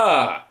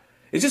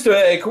 It's just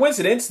a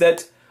coincidence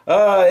that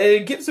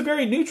it gives a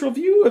very neutral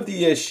view of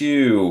the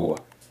issue.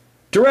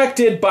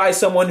 Directed by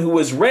someone who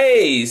was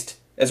raised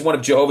as one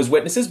of Jehovah's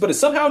Witnesses, but is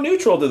somehow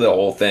neutral to the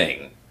whole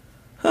thing.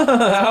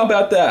 How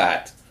about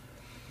that?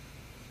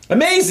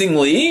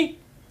 Amazingly,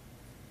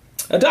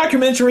 a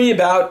documentary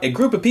about a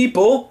group of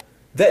people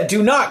that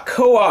do not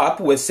co-op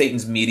with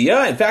Satan's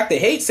media. In fact, they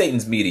hate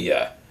Satan's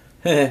media.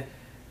 They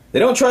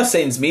don't trust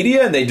Satan's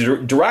media, and they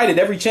deride it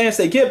every chance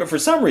they get, but for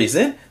some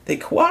reason, they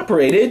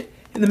cooperated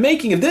in the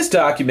making of this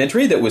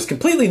documentary that was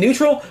completely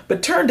neutral,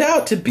 but turned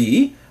out to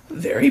be a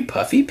very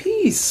puffy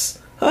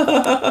piece.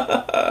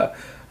 Oh,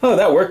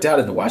 that worked out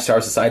in the Watchtower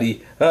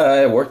Society.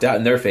 It worked out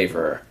in their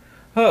favor.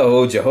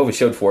 Oh, Jehovah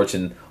showed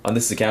fortune on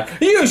this account.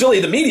 Usually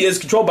the media is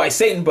controlled by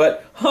Satan,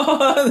 but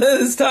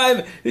this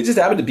time it just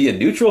happened to be a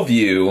neutral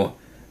view.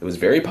 It was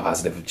very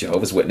positive of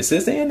Jehovah's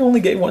Witnesses and only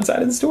gave one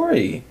side of the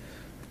story.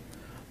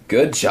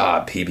 Good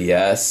job,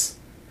 PBS.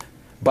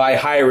 By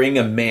hiring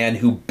a man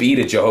who beat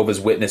a Jehovah's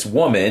Witness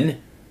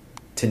woman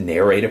to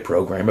narrate a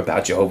program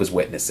about Jehovah's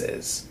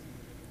Witnesses.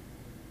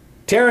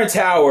 Terrence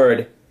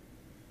Howard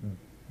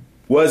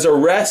was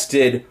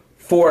arrested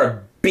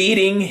for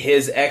beating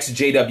his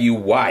ex-JW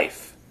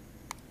wife.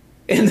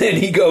 And then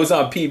he goes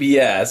on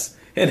PBS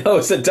and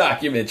hosts a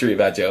documentary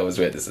about Jehovah's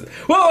Witnesses.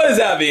 Well, what does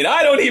that mean?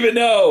 I don't even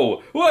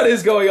know. What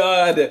is going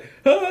on?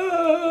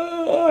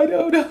 I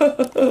don't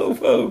know,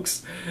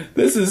 folks.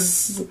 This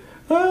is...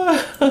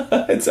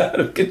 it's out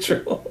of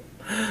control.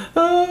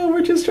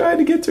 We're just trying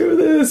to get through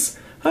this.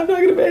 I'm not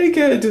going to make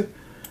it.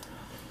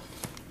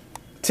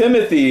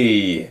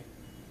 Timothy.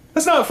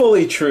 That's not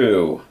fully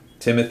true,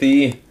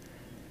 Timothy.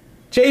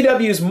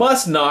 JWs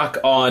must knock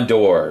on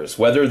doors,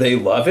 whether they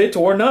love it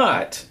or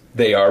not.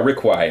 They are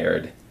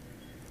required.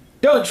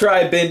 Don't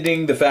try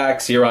bending the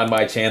facts here on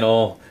my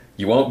channel.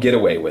 You won't get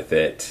away with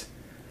it.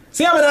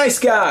 See, I'm a nice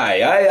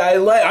guy.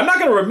 I'm not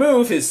going to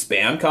remove his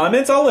spam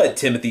comments. I'll let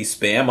Timothy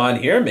spam on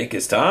here, make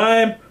his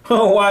time.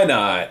 Oh, why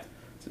not?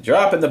 It's a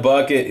drop in the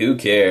bucket. Who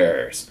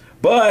cares?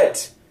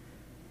 But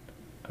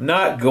I'm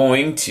not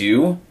going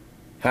to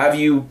have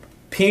you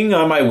ping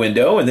on my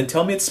window and then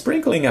tell me it's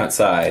sprinkling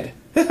outside.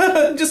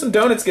 Just some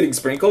donuts getting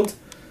sprinkled.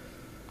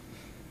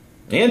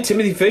 And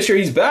Timothy Fisher,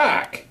 he's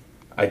back.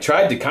 I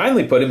tried to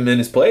kindly put him in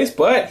his place,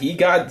 but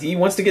he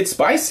wants to get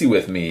spicy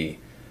with me.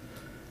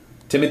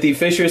 Timothy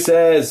Fisher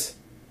says,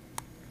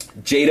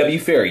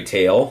 JW Fairy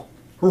Tale.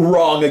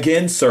 Wrong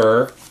again,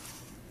 sir.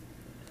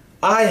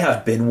 I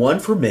have been one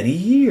for many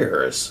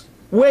years.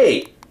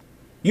 Wait,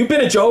 you've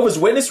been a Jehovah's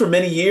Witness for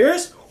many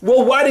years?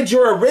 Well, why did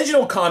your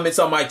original comments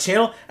on my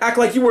channel act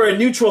like you were a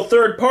neutral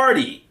third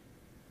party?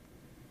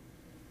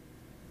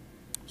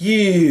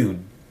 You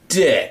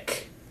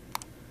dick.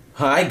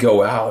 I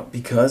go out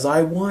because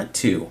I want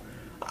to.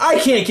 I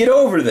can't get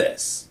over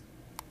this.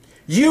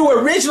 You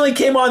originally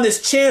came on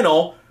this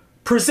channel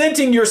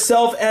presenting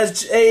yourself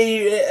as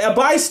a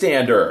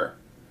bystander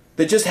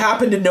that just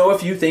happened to know a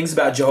few things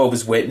about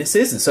Jehovah's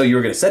Witnesses, and so you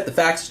were going to set the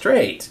facts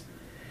straight.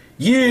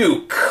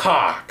 You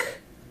cock.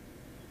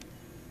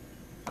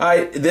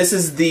 This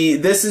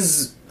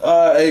is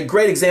a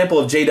great example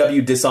of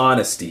JW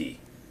dishonesty.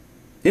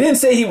 He didn't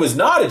say he was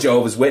not a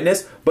Jehovah's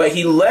Witness, but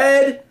he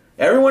led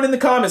everyone in the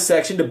comments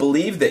section to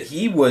believe that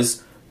he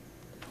was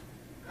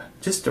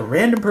just a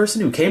random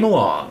person who came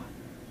along.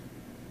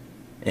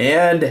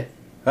 And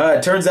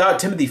it turns out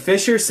Timothy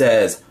Fisher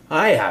says,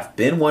 I have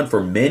been one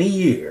for many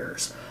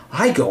years.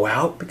 I go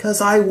out because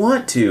I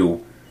want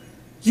to.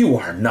 You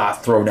are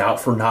not thrown out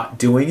for not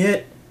doing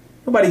it.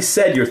 Nobody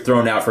said you're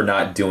thrown out for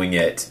not doing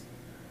it.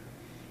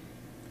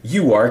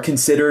 You are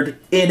considered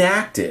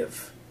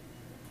inactive.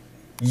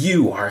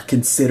 You are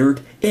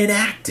considered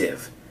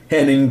inactive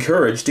and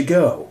encouraged to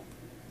go.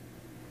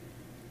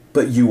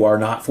 But you are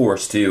not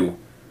forced to.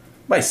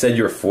 I said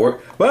you're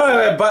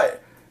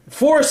but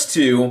forced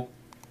to.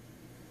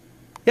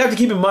 You have to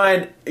keep in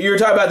mind, you're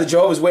talking about the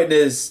Jehovah's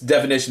Witness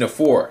definition of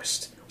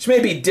forced, which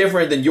may be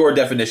different than your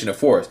definition of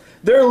forced.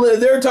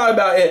 They're talking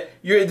about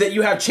that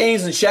you have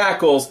chains and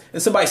shackles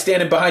and somebody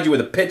standing behind you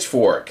with a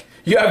pitchfork.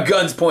 You have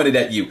guns pointed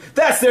at you.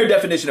 That's their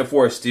definition of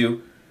forced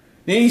to.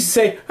 And you used to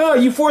say, oh,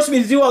 you forced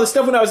me to do all this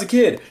stuff when I was a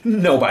kid.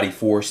 Nobody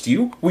forced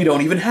you. We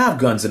don't even have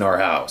guns in our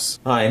house.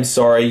 I'm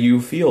sorry you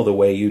feel the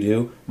way you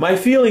do. My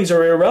feelings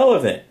are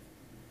irrelevant.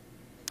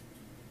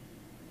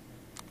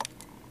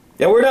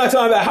 And we're not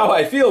talking about how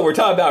I feel. We're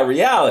talking about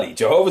reality.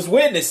 Jehovah's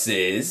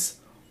Witnesses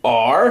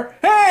are...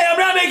 Hey, I'm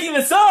not making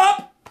this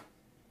up!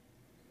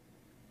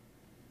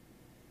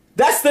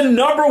 That's the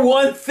number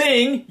one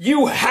thing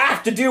you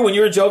have to do when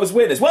you're a Jehovah's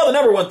Witness. Well, the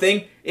number one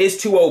thing is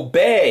to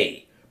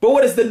obey. But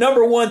what is the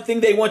number one thing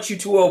they want you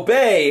to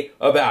obey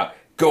about?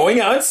 Going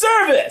out in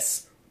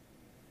service.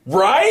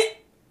 Right?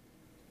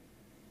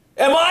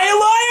 Am I a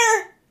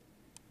liar?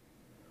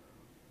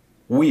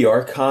 We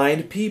are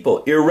kind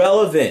people.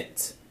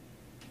 Irrelevant.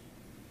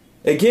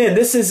 Again,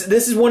 this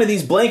is one of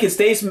these blanket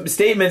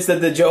statements that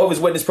the Jehovah's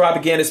Witness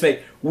propagandists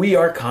make. We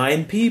are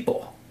kind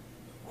people.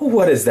 Well,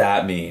 what does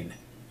that mean?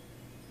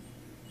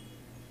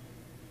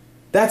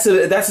 That's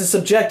a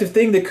subjective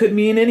thing that could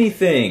mean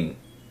anything.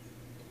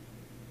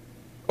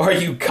 Are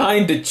you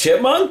kind to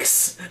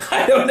chipmunks?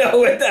 I don't know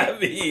what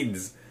that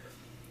means.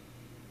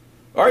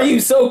 Are you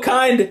so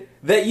kind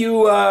that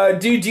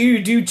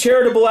you do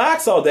charitable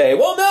acts all day?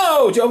 Well,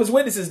 no, Jehovah's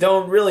Witnesses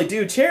don't really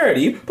do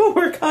charity, but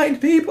we're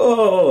kind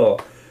people.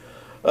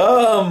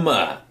 I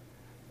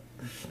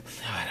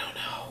don't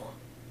know.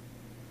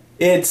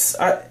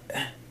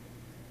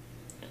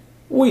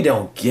 We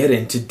don't get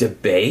into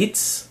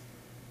debates.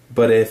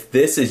 But if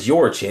this is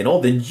your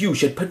channel, then you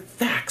should put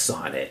facts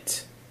on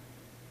it.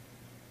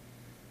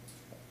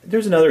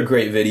 There's another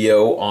great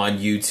video on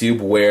YouTube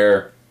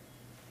where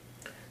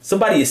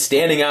somebody is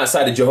standing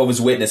outside a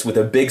Jehovah's Witness with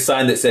a big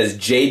sign that says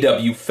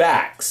JW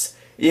Facts.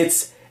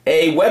 It's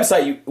a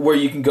website where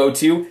you can go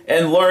to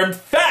and learn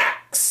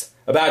facts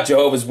about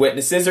Jehovah's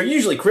Witnesses. They're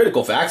usually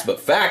critical facts, but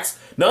facts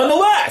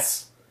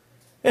nonetheless.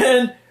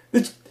 And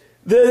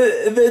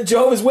the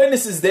Jehovah's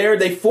Witnesses there,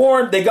 they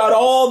got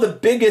all the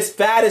biggest,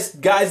 fattest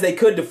guys they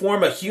could to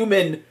form a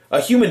human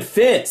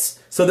fence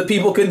so that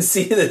people couldn't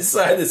see the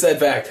side that said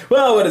fact.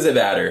 Well, what does it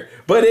matter?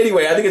 But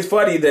anyway, I think it's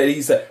funny that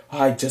he said,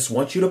 I just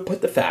want you to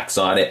put the facts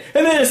on it.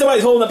 And then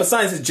somebody's holding up a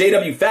sign that says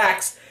JW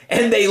Facts,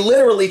 and they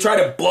literally try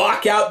to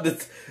block out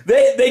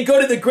they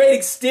go to the great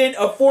extent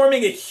of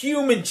forming a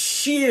human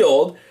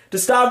shield to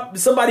stop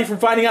somebody from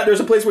finding out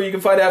there's a place where you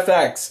can find out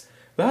facts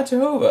about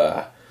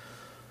Jehovah.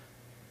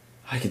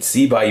 I can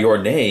see by your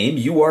name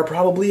you are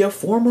probably a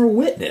former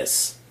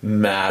witness.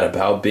 Mad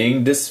about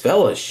being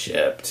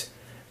disfellowshipped.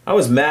 I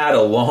was mad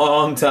a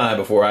long time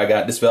before I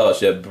got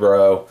disfellowshipped,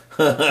 bro.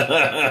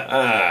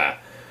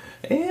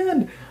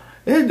 and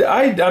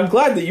I'm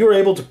glad that you were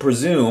able to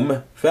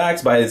presume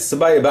facts by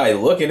somebody by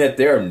looking at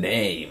their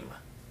name.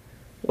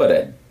 What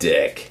a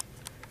dick.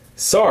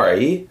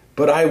 Sorry,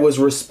 but I was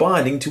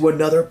responding to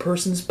another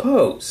person's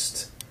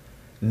post.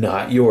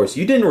 Not yours.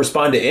 You didn't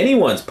respond to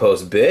anyone's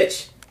post,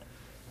 bitch.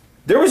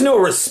 There was no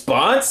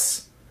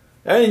response.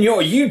 And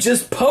you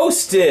just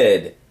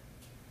posted.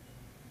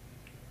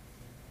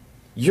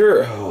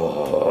 There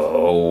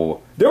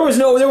was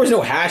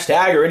no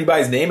hashtag or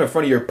anybody's name in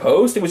front of your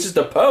post. It was just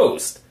a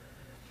post.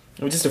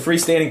 It was just a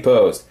freestanding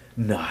post.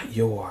 Not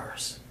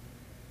yours.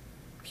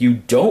 If you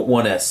don't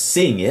want to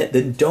sing it,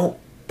 then don't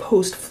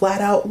post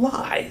flat out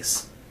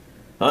lies.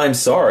 I'm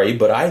sorry,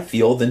 but I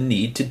feel the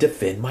need to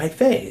defend my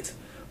faith.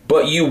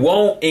 But you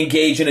won't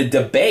engage in a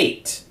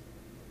debate.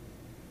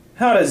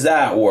 How does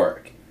that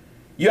work?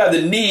 You have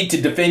the need to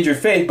defend your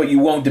faith, but you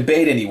won't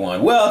debate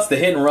anyone. Well, it's the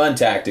hit and run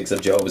tactics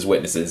of Jehovah's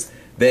Witnesses.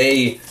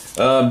 They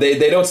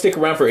don't stick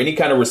around for any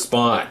kind of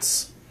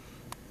response.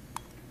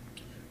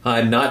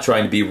 I'm not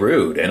trying to be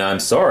rude, and I'm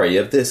sorry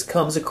if this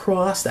comes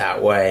across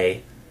that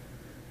way.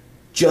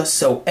 Just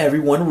so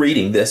everyone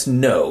reading this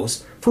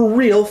knows, for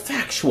real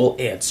factual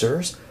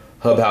answers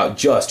about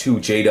just who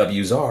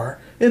JWs are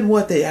and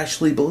what they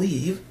actually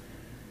believe,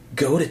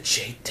 go to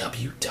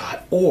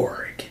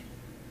jw.org.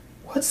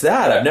 What's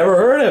that? I've never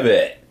heard of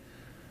it.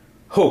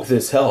 Hope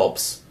this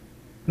helps.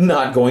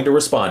 Not going to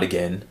respond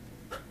again,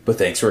 but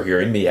thanks for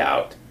hearing me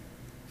out.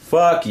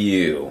 Fuck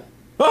you.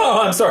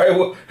 Oh, I'm sorry.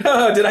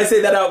 Did I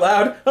say that out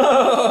loud?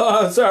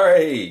 Oh, I'm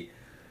sorry.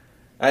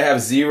 I have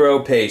zero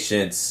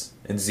patience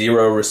and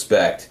zero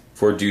respect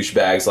for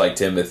douchebags like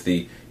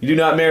Timothy. You do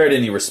not merit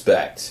any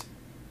respect.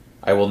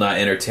 I will not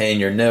entertain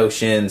your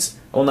notions.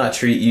 I will not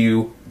treat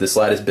you with the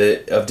slightest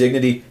bit of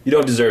dignity. You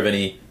don't deserve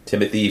any.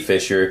 Timothy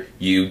Fisher,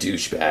 you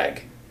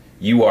douchebag.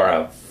 You are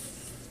a...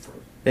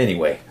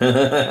 Anyway.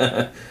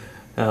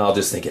 I'll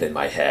just think it in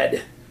my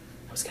head.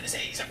 I was going to say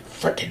he's a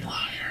freaking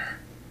liar.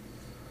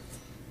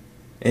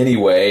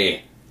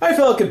 Anyway, I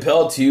felt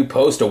compelled to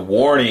post a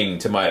warning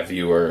to my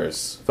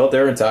viewers. Felt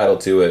they're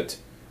entitled to it.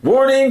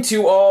 Warning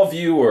to all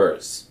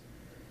viewers.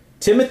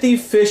 Timothy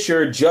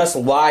Fisher just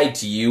lied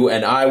to you,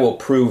 and I will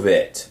prove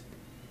it.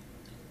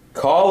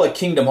 Call a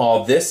Kingdom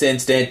Hall this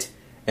instant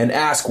and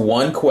ask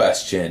one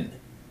question.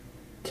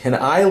 Can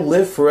I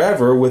live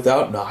forever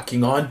without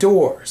knocking on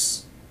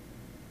doors?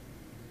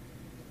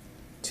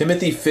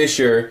 Timothy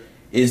Fisher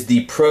is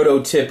the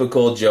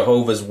prototypical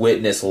Jehovah's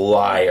Witness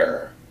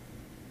liar.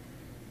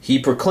 He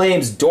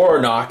proclaims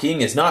door knocking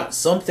is not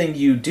something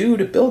you do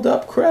to build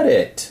up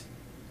credit.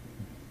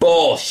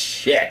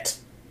 Bullshit.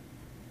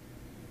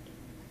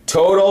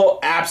 Total,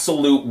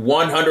 absolute,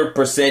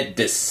 100%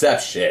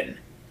 deception.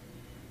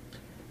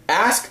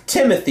 Ask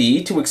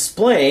Timothy to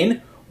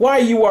explain why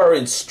you are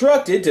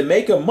instructed to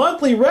make a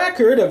monthly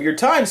record of your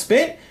time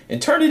spent and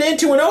turn it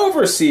into an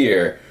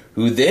overseer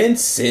who then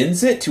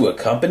sends it to a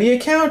company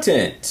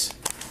accountant.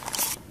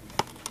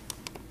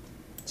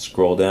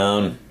 Scroll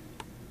down.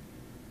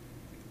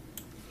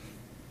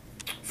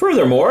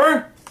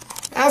 Furthermore,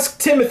 ask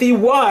Timothy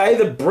why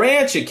the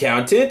branch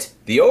accountant,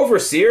 the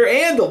overseer,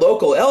 and the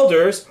local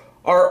elders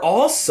are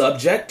all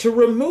subject to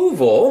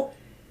removal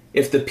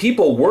if the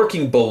people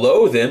working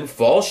below them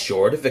fall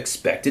short of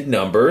expected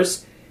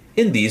numbers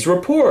in these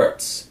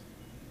reports.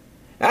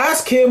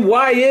 Ask him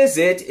why is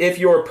it if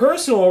your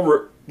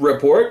personal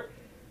report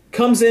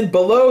comes in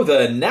below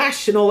the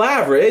national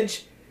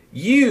average,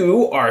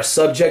 you are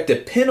subject to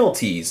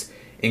penalties,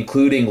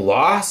 including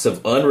loss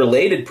of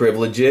unrelated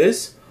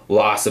privileges,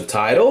 loss of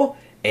title,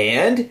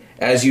 and,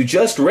 as you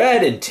just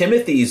read in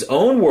Timothy's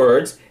own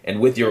words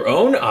and with your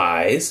own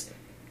eyes,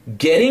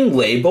 getting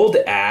labeled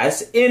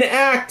as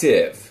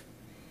inactive.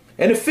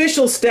 An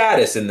official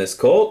status in this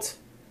cult.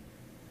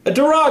 A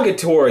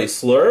derogatory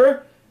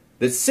slur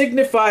that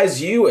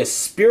signifies you as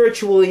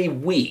spiritually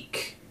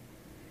weak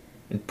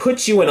and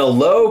puts you in a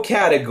low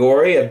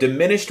category of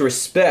diminished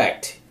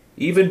respect,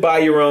 even by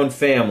your own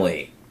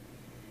family.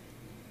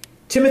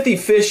 Timothy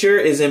Fisher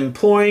is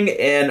employing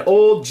an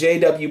old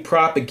JW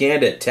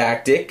propaganda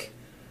tactic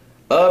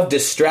of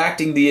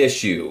distracting the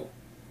issue.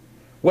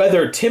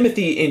 Whether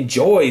Timothy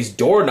enjoys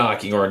door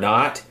knocking or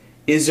not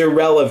is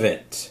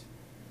irrelevant,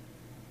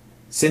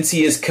 since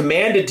he is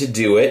commanded to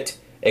do it,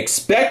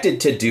 expected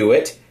to do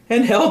it,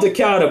 and held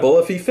accountable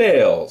if he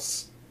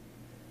fails.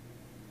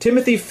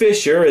 Timothy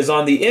Fisher is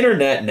on the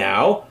internet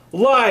now,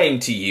 lying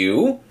to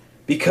you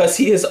because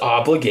he is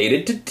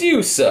obligated to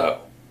do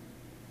so.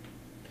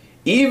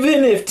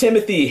 Even if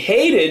Timothy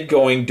hated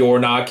going door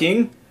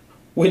knocking,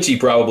 which he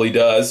probably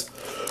does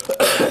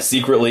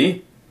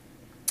secretly,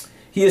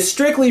 he is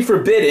strictly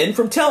forbidden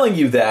from telling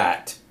you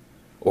that,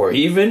 or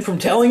even from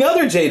telling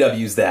other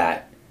JWs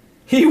that.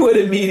 He would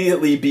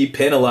immediately be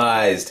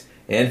penalized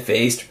and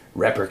faced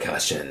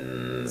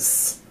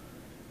repercussions.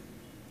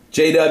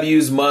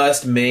 JWs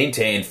must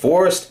maintain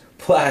forced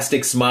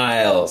plastic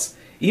smiles,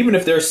 even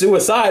if they're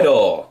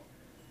suicidal.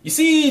 You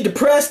see,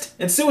 depressed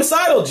and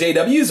suicidal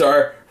JWs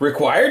are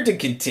required to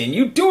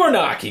continue door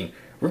knocking,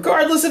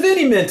 regardless of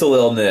any mental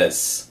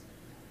illness.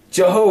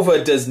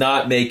 Jehovah does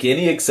not make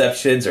any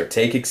exceptions or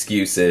take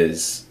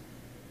excuses.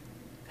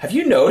 Have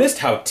you noticed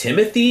how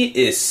Timothy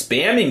is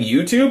spamming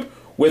YouTube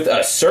with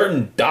a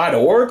certain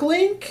 .org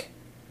link?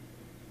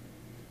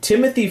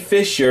 Timothy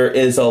Fisher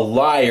is a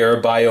liar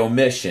by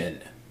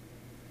omission.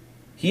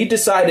 He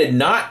decided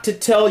not to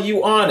tell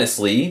you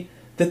honestly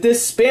that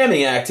this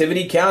spamming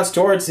activity counts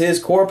towards his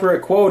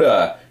corporate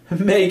quota,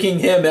 making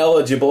him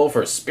eligible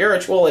for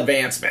spiritual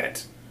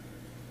advancement.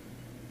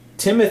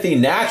 Timothy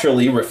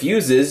naturally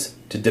refuses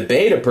to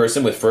debate a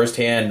person with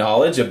first-hand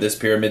knowledge of this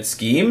pyramid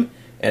scheme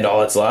and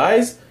all its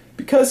lies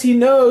because he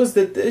knows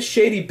that this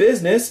shady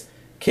business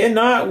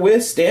cannot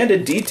withstand a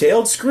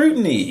detailed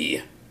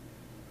scrutiny.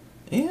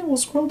 And we'll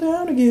scroll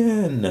down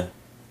again.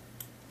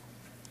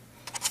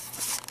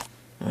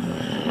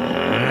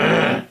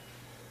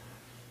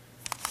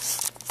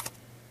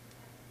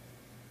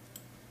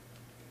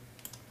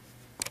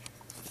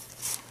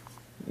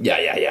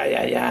 Yeah.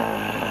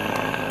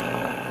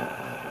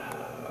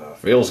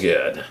 Feels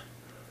good.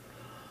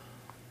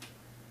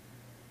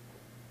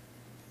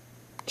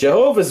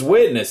 Jehovah's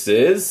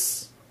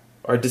Witnesses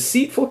are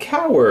deceitful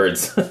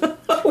cowards.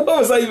 What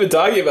was I even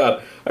talking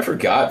about? I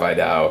forgot by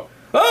now.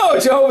 Oh,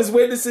 Jehovah's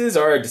Witnesses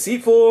are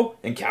deceitful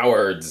and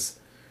cowards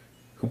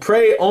who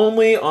prey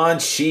only on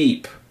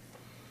sheep.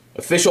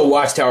 Official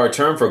Watchtower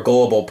term for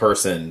gullible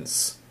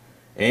persons.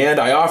 And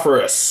I offer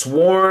a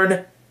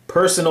sworn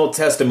personal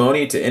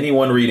testimony to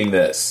anyone reading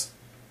this.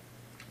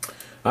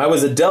 I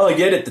was a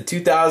delegate at the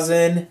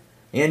 2000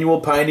 annual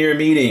Pioneer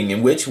meeting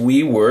in which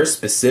we were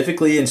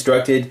specifically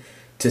instructed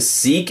to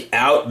seek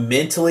out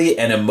mentally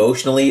and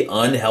emotionally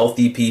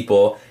unhealthy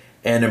people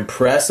and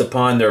impress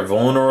upon their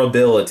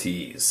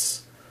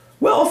vulnerabilities.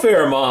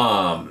 Welfare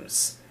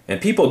moms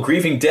and people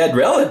grieving dead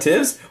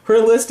relatives were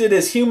listed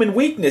as human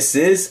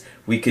weaknesses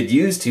we could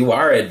use to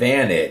our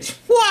advantage.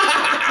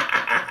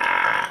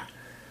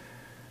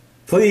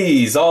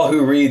 Please, all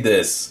who read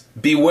this,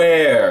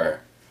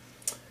 beware.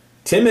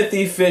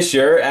 Timothy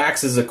Fisher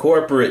acts as a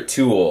corporate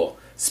tool,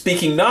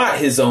 speaking not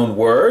his own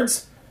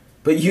words,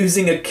 but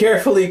using a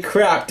carefully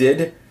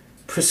crafted,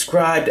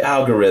 prescribed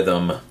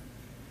algorithm,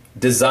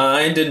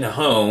 designed and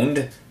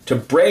honed to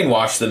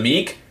brainwash the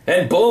meek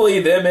and bully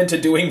them into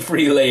doing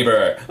free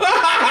labor.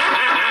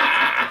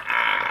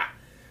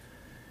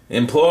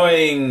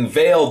 Employing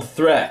veiled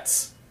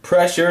threats,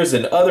 pressures,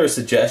 and other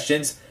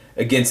suggestions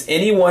against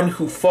anyone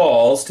who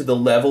falls to the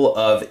level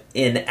of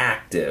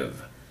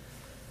inactive,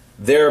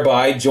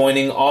 thereby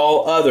joining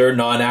all other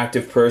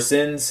non-active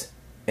persons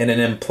in an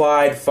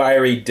implied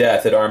fiery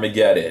death at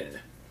Armageddon.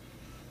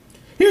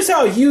 Here's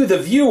how you, the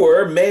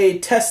viewer, may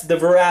test the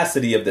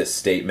veracity of this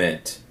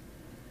statement.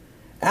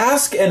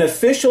 Ask an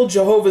official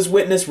Jehovah's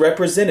Witness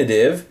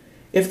representative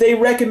if they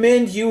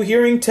recommend you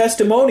hearing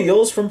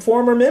testimonials from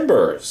former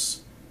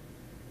members.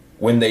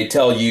 When they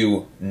tell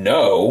you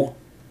no,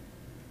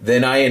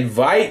 then I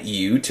invite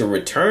you to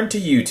return to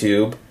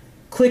YouTube,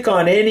 click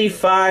on any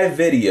 5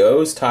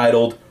 videos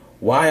titled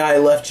Why I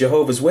Left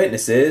Jehovah's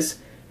Witnesses,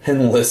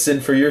 and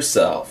listen for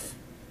yourself.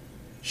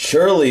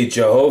 Surely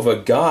Jehovah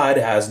God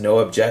has no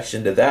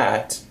objection to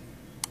that.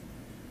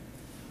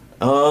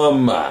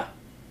 Well,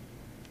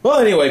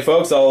 anyway,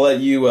 folks, I'll let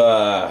you,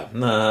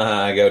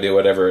 go do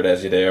whatever it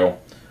is you do.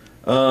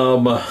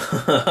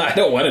 I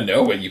don't want to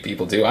know what you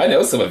people do. I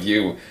know some of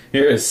you.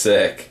 You're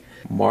sick.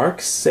 Mark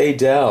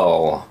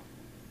Sadell.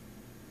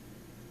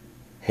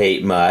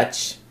 Hate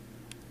much.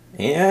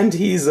 And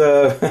he's,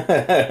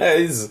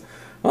 he's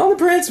on the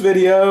Prince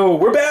video.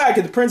 We're back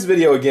at the Prince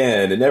video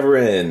again. It never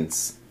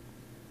ends.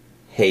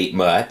 Hate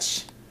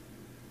much.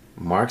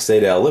 Mark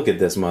Sadell, look at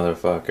this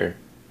motherfucker.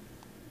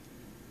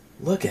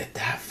 Look at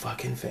that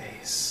fucking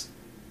face.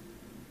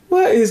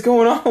 What is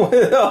going on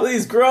with all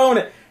these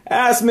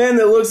grown-ass men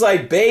that looks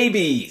like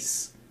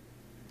babies?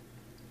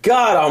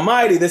 God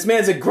almighty, this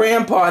man's a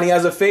grandpa and he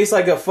has a face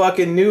like a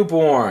fucking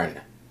newborn.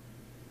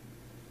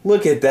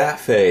 Look at that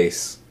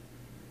face.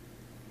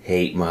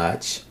 Hate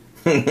much.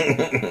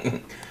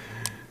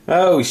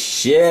 Oh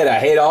shit, I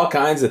hate all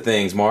kinds of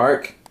things,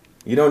 Mark.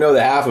 You don't know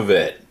the half of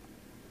it.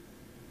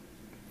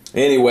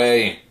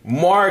 Anyway,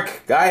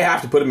 Mark, I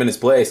have to put him in his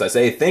place. I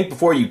say, think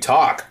before you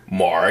talk,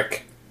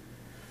 Mark.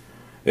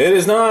 It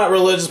is not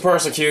religious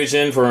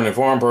persecution for an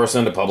informed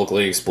person to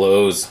publicly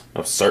expose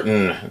of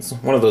certain, it's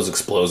one of those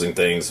exposing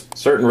things,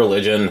 certain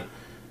religion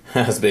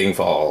as being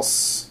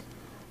false.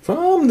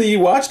 From the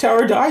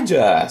Watchtower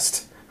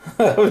Digest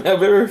of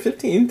November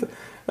 15th,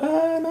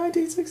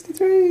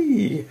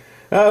 1963.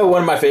 Oh,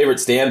 one of my favorite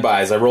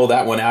standbys. I roll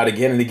that one out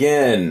again and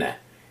again.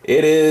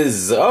 It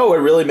is, it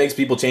really makes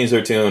people change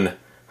their tune.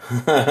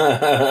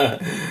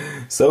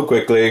 So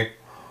quickly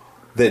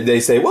that they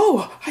say,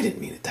 whoa, I didn't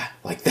mean it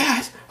like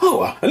that.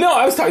 Oh, no,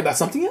 I was talking about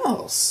something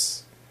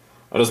else.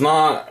 It is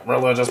not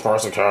religious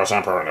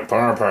persecution for an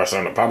poor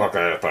person to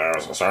publicly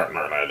expose a certain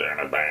religion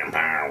as being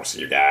false.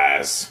 You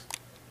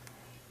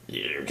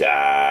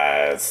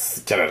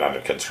guys, get it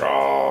under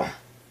control.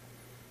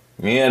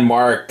 And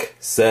Mark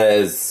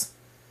says,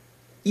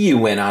 you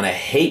went on a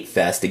hate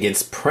fest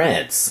against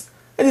Prince.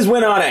 I just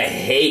went on a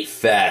hate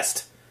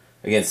fest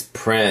against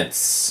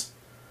Prince.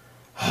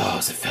 Oh,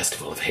 it's a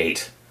festival of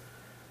hate.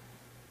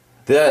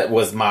 That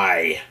was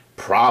my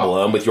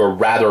problem with your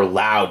rather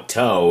loud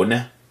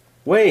tone.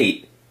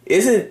 Wait,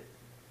 isn't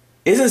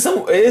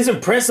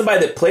Prince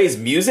somebody that plays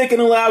music in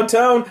a loud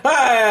tone?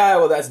 Ah,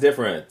 well, that's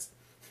different.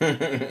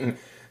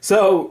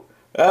 So,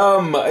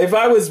 if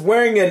I was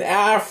wearing an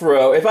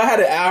afro, if I had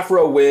an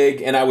afro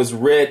wig and I was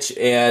rich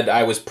and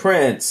I was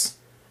Prince,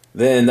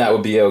 then that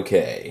would be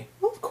okay.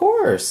 Well, of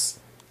course,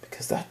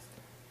 because that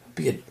would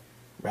be a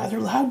rather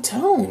loud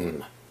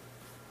tone.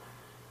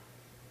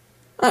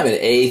 I'm an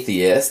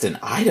atheist and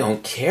I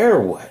don't care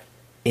what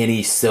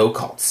any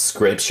so-called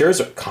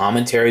scriptures or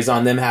commentaries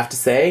on them have to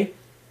say.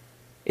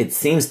 It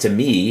seems to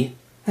me,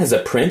 as a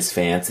Prince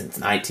fan since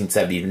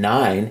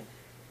 1979,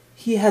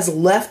 he has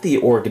left the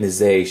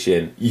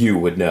organization, you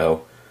would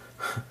know.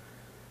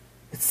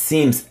 It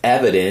seems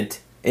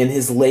evident in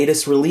his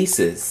latest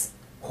releases,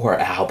 or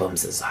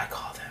albums as I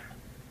call them.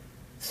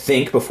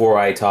 Think before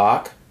I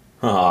talk?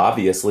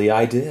 Obviously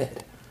I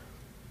did.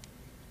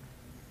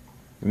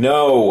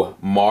 No,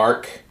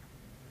 Mark.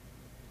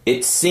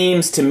 It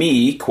seems to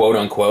me, quote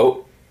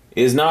unquote,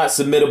 is not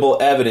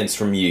submittable evidence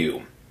from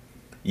you.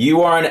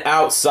 You are an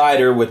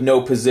outsider with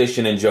no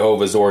position in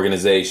Jehovah's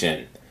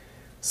Organization.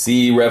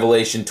 See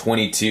Revelation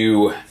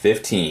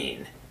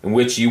 22:15, in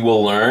which you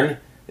will learn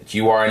that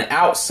you are an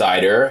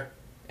outsider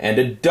and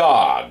a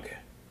dog.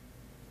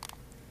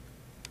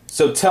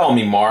 So tell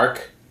me,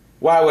 Mark,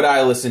 why would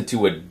I listen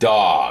to a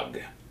dog?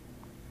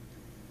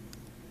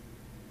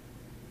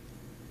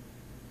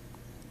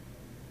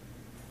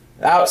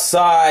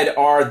 Outside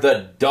are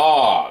the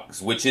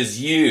dogs, which is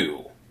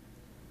you.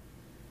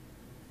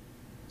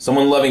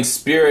 Someone loving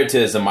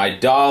spiritism,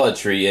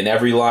 idolatry, and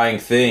every lying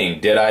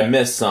thing. Did I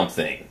miss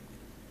something?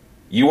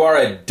 You are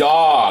a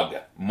dog,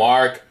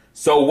 Mark,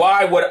 so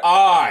why would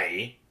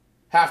I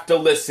have to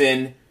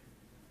listen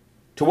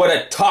to what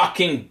a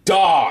talking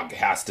dog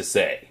has to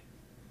say?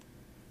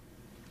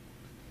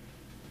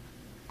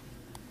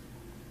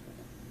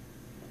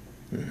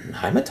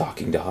 I'm a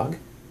talking dog.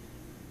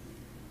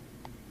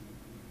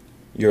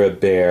 You're a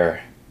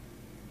bear.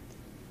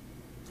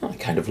 Well, I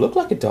kind of look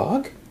like a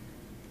dog.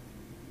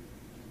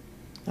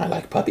 I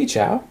like puppy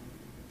chow.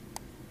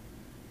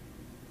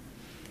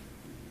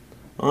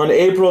 On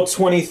April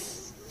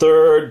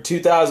 23rd,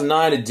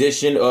 2009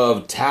 edition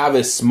of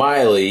Tavis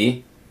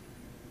Smiley,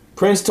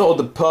 Prince told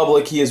the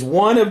public he is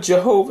one of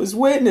Jehovah's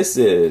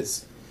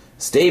Witnesses.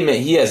 A statement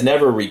he has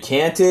never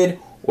recanted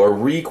or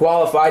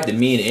requalified to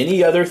mean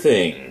any other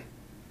thing.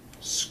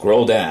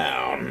 Scroll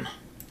down.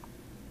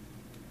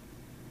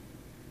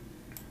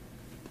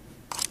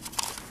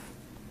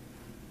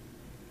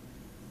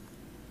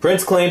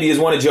 Prince claimed he is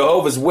one of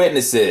Jehovah's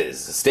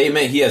Witnesses, a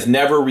statement he has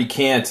never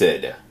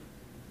recanted.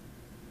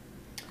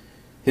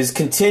 His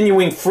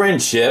continuing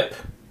friendship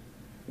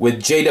with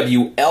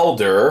J.W.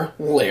 Elder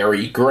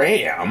Larry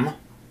Graham,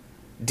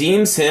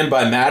 deems him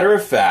by matter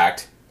of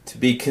fact to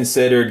be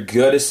considered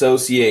good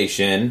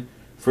association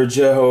for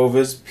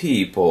Jehovah's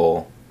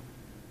people.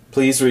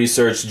 Please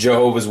research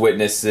Jehovah's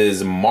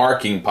Witnesses'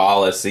 marking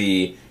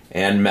policy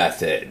and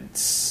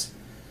methods,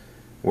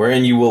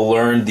 wherein you will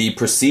learn the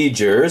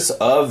procedures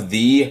of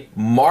the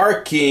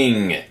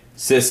marking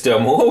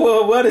system.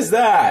 Whoa, what is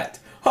that?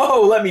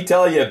 Oh, let me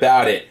tell you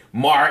about it.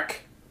 Mark.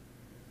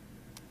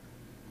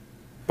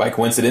 By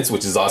coincidence,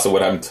 which is also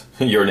what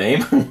your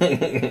name.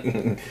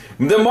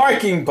 The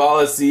marking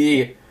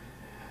policy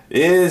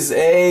is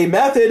a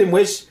method in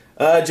which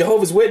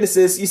Jehovah's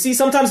Witnesses, you see,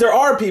 sometimes there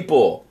are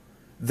people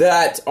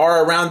that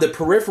are around the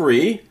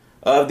periphery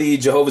of the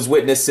Jehovah's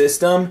Witness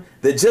system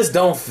that just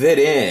don't fit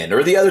in,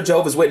 or the other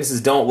Jehovah's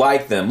Witnesses don't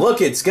like them.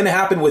 Look, it's going to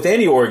happen with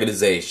any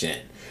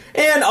organization.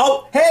 And,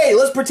 hey,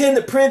 let's pretend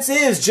that Prince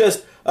is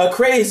just a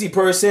crazy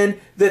person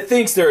that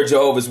thinks they're a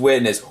Jehovah's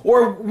Witness,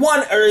 or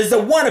is a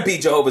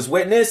wannabe Jehovah's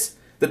Witness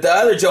that the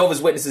other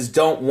Jehovah's Witnesses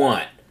don't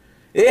want.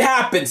 It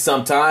happens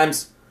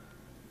sometimes.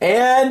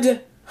 And,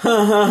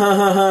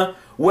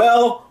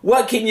 well,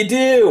 what can you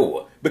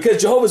do?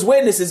 Because Jehovah's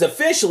Witnesses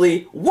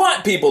officially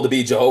want people to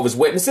be Jehovah's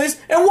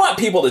Witnesses and want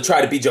people to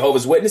try to be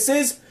Jehovah's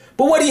Witnesses.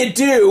 But what do you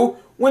do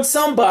when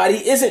somebody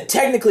isn't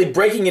technically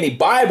breaking any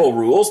Bible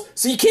rules,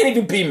 so you can't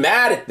even be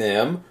mad at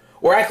them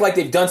or act like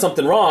they've done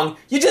something wrong?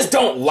 You just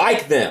don't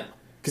like them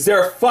because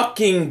they're a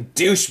fucking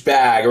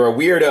douchebag or a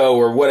weirdo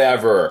or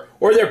whatever.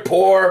 Or they're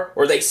poor,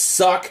 or they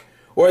suck,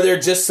 or they're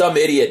just some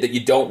idiot that you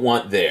don't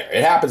want there.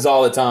 It happens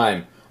all the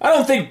time. I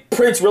don't think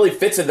Prince really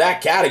fits in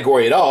that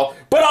category at all,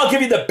 but I'll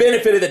give you the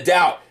benefit of the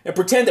doubt and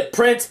pretend that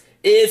Prince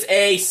is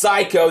a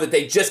psycho that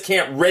they just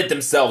can't rid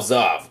themselves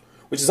of,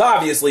 which is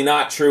obviously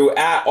not true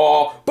at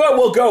all, but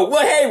we'll go,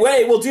 well, hey,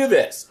 wait, we'll do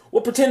this.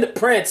 We'll pretend that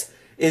Prince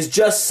is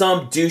just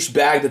some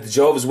douchebag that the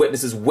Jehovah's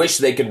Witnesses wish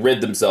they could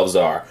rid themselves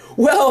of.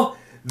 Well,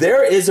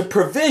 there is a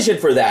provision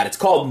for that. It's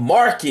called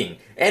marking,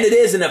 and it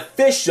is an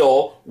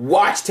official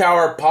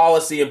Watchtower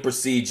policy and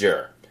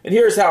procedure. And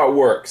here's how it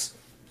works.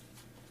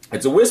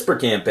 It's a whisper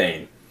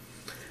campaign.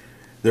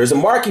 There's a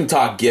marking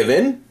talk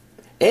given,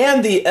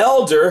 and the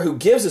elder who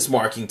gives this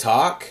marking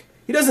talk,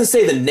 he doesn't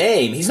say the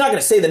name. He's not going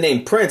to say the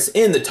name Prince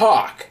in the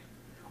talk,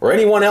 or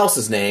anyone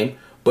else's name,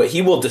 but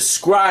he will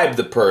describe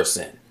the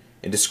person,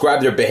 and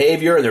describe their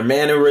behavior and their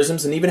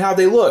mannerisms, and even how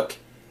they look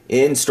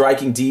in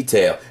striking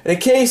detail. And in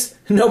case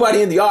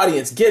nobody in the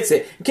audience gets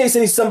it, in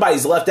case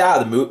somebody's left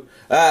out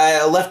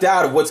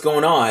of what's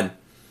going on,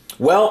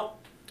 well,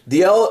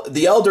 the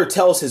elder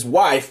tells his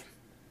wife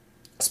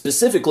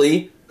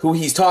specifically who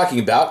he's talking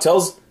about,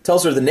 tells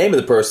her the name of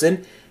the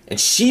person,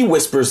 and she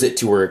whispers it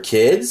to her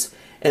kids,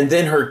 and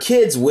then her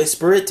kids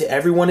whisper it to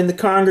everyone in the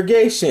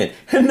congregation.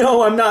 And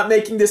no, I'm not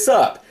making this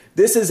up.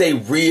 This is a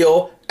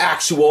real,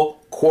 actual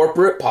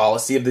corporate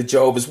policy of the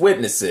Jehovah's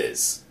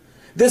Witnesses.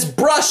 This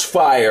brush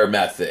fire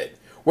method,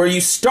 where you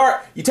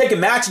take a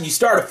match and you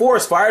start a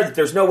forest fire that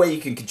there's no way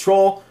you can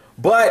control,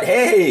 but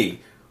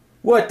hey,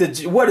 what do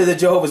the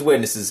Jehovah's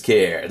Witnesses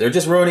care? They're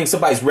just ruining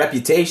somebody's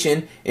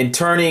reputation and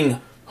turning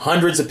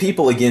hundreds of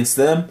people against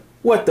them.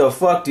 What the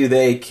fuck do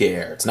they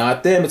care? It's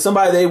not them. It's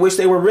somebody they wish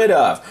they were rid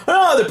of.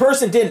 Oh, the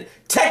person didn't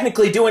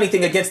technically do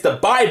anything against the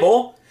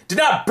Bible, did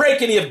not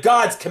break any of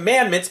God's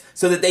commandments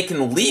so that they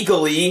can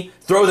legally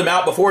throw them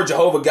out before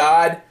Jehovah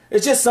God.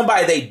 It's just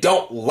somebody they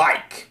don't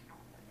like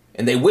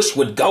and they wish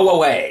would go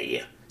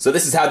away. So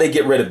this is how they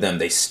get rid of them.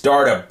 They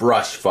start a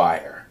brush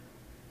fire.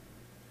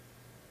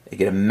 They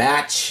get a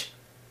match,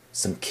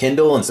 some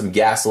kindle, and some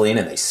gasoline,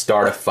 and they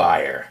start a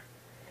fire.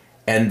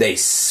 And they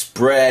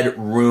spread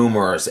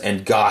rumors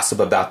and gossip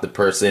about the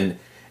person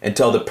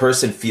until the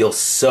person feels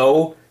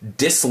so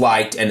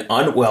disliked and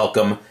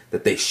unwelcome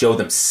that they show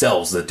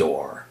themselves the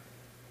door.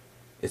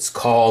 It's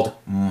called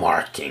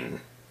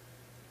marking.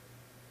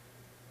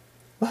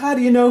 Well, how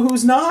do you know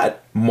who's not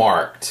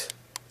marked?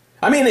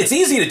 I mean, it's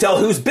easy to tell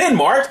who's been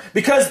marked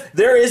because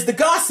there is the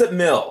gossip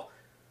mill.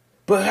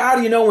 But how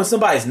do you know when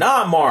somebody's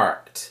not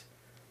marked?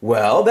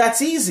 Well,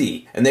 that's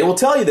easy, and they will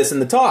tell you this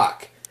in the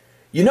talk.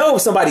 You know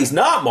if somebody's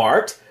not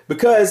marked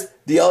because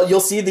you'll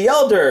see an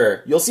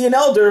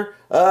elder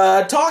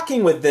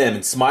talking with them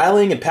and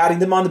smiling and patting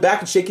them on the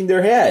back and shaking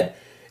their head.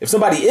 If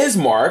somebody is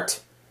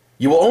marked,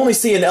 you will only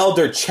see an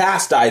elder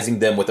chastising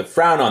them with a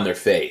frown on their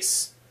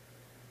face.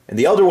 And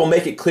the elder will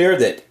make it clear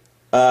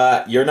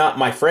that you're not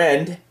my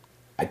friend,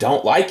 I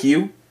don't like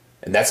you,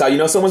 and that's how you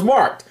know someone's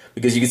marked.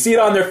 Because you can see it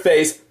on their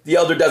face, the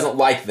elder doesn't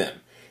like them.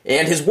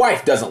 And his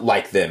wife doesn't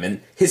like them,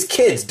 and his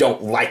kids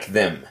don't like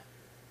them.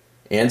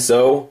 And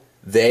so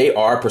they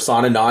are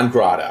persona non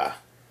grata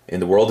in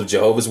the world of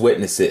Jehovah's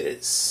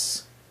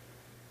Witnesses.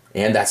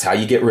 And that's how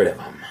you get rid of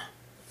them.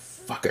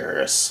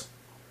 Fuckers.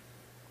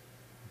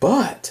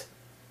 But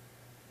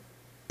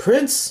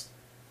Prince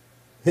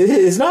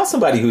is not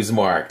somebody who's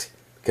marked,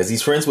 because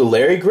he's friends with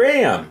Larry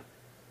Graham,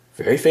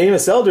 very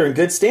famous elder in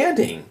good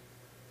standing.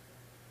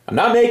 I'm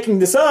not making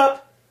this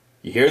up.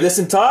 You hear this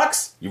in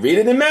talks, you read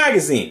it in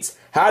magazines.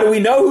 How do we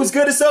know who's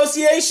good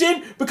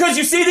association? Because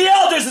you see the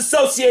elders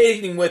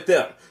associating with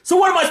them. So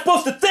what am I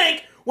supposed to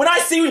think when I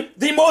see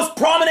the most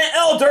prominent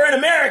elder in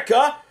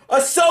America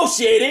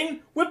associating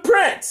with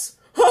Prince?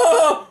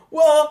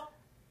 Well,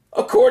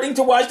 according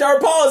to Watchtower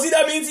policy,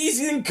 that means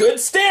he's in good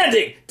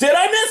standing. Did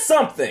I miss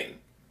something?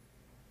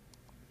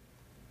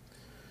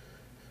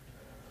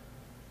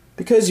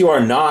 Because you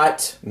are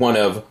not one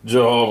of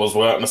Jehovah's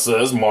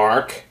Witnesses,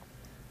 Mark,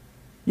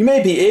 you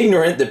may be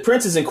ignorant that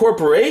Prince's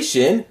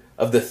incorporation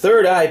of the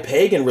third eye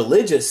pagan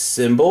religious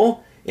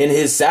symbol in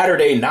his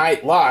Saturday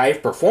Night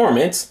Live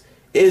performance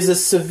is a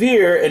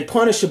severe and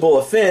punishable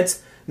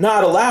offense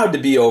not allowed to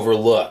be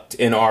overlooked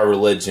in our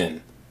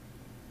religion.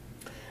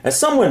 As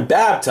someone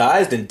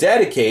baptized and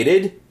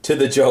dedicated to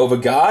the Jehovah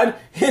God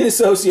in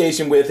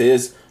association with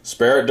his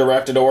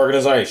spirit-directed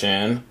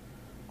organization,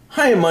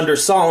 I am under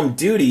solemn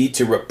duty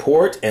to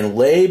report and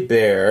lay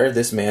bare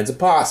this man's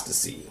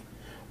apostasy.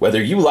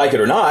 Whether you like it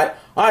or not,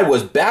 I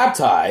was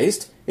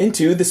baptized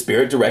into the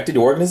spirit-directed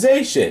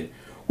organization.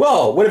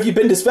 Well, what if you've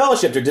been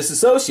disfellowshipped or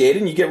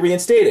disassociated and you get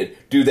reinstated?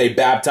 Do they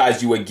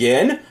baptize you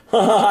again?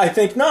 I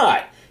think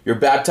not. You're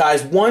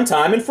baptized one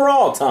time and for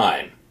all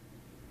time.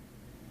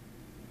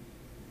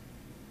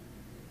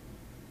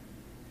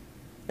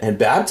 And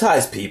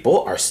baptized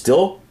people are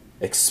still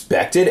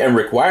expected and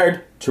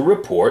required to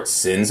report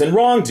sins and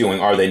wrongdoing,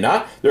 are they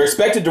not? They're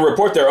expected to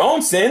report their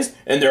own sins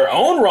and their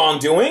own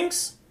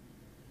wrongdoings.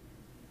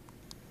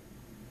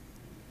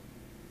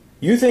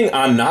 You think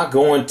I'm not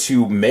going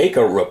to make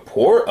a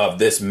report of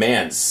this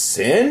man's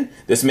sin,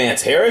 this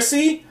man's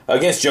heresy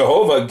against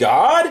Jehovah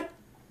God?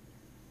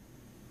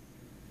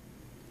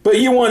 But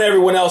you want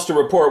everyone else to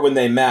report when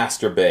they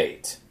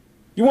masturbate.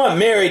 You want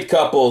married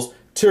couples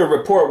to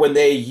report when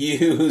they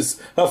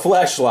use a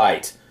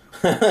fleshlight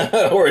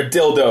or a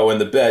dildo in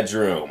the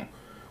bedroom,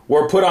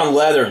 or put on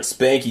leather and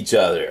spank each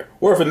other,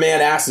 or if a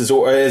man asks his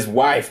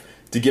wife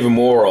to give him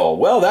oral.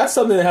 Well, that's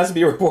something that has to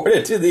be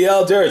reported to the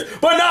elders,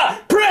 but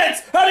not Prince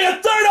having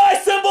a third eye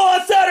symbol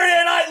on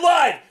Saturday Night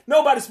Live.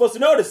 Nobody's supposed to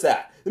notice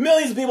that. The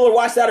millions of people who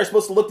watch that are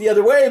supposed to look the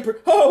other way.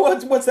 Oh,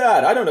 what's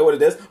that? I don't know what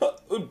it is.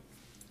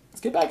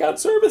 Let's get back out of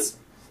service.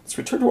 Let's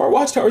return to our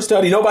Watchtower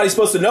study. Nobody's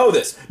supposed to know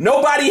this.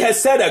 Nobody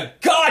has said a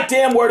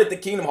goddamn word at the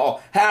Kingdom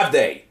Hall, have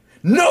they?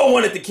 No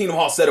one at the Kingdom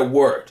Hall said a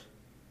word.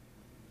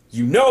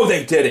 You know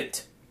they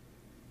didn't.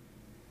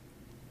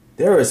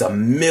 There is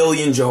 1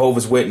 million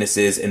Jehovah's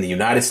Witnesses in the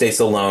United States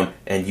alone,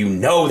 and you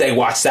know they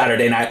watch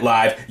Saturday Night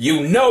Live.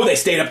 You know they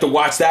stayed up to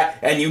watch that,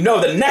 and you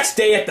know the next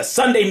day at the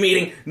Sunday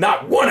meeting,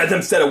 not one of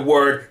them said a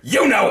word.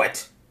 You know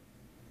it.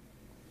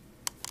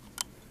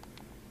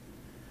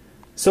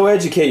 So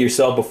educate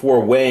yourself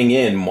before weighing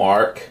in,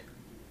 Mark.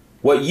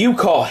 What you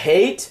call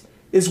hate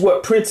is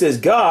what Prince's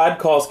God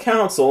calls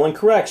counsel and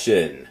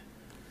correction.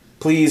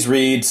 Please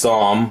read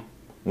Psalm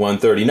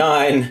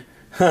 139,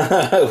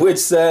 which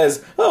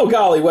says, oh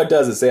golly, what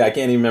does it say? I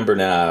can't even remember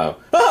now.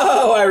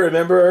 Oh, I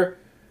remember.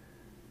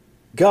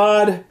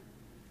 God,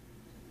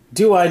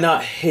 do I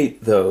not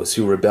hate those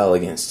who rebel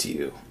against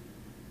you?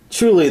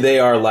 Truly they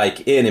are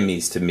like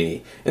enemies to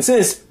me. And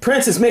since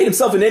Prince has made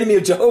himself an enemy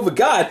of Jehovah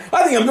God,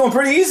 I think I'm going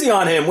pretty easy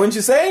on him, wouldn't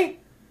you say?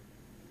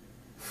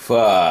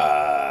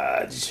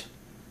 Fudge.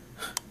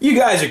 You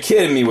guys are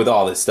kidding me with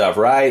all this stuff,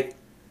 right?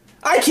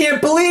 I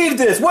can't believe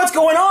this. What's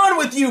going on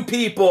with you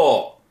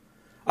people?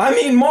 I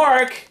mean,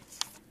 Mark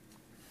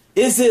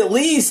is at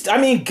least,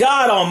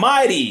 God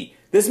almighty.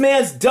 This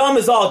man's dumb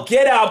as all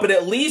get out, but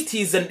at least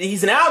he's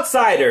an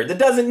outsider that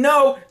doesn't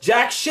know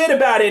jack shit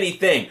about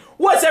anything.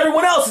 What's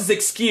everyone else's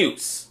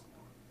excuse?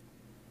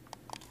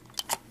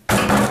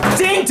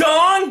 Ding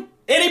dong!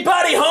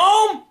 Anybody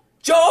home?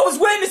 Jehovah's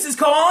Witness is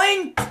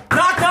calling.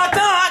 Knock, knock,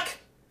 knock.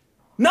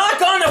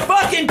 Knock on the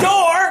fucking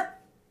door.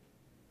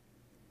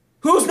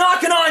 Who's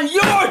knocking on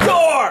your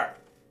door?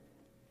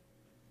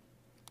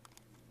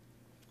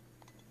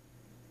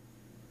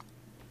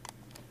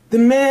 The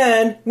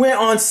man went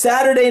on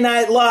Saturday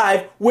Night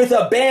Live with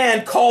a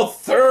band called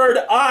Third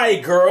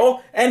Eye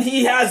Girl, and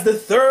he has the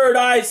third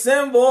eye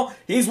symbol.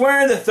 He's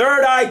wearing the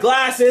third eye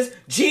glasses.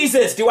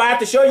 Jesus, do I have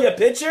to show you a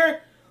picture?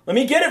 Let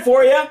me get it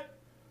for you.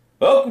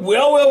 Oh,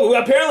 well,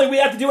 apparently we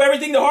have to do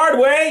everything the hard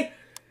way.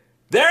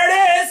 There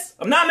it is.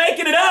 I'm not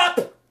making it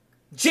up.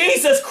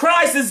 Jesus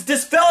Christ, this is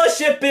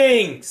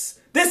disfellowshippings.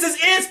 This is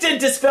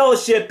instant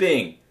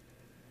disfellowshipping.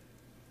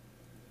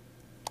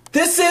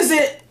 This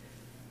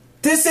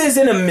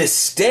isn't a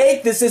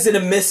mistake. This isn't a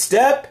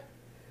misstep.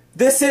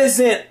 This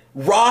isn't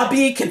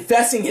Robbie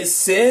confessing his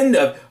sin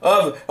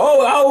of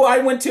I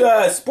went to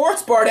a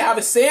sports bar to have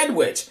a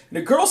sandwich and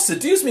a girl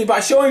seduced me by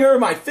showing her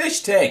my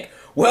fish tank.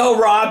 Well,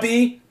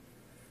 Robbie,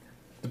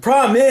 the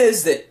problem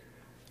is that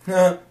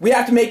we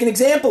have to make an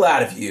example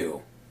out of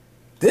you.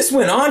 This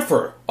went on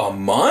for a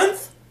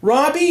month,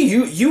 Robbie?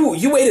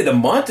 You waited a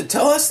month to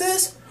tell us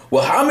this?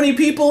 Well, how many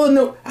people in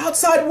the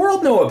outside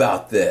world know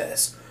about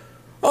this?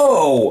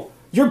 Oh,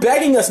 you're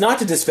begging us not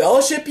to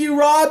disfellowship you,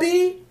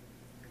 Robbie?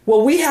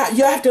 Well, you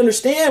have to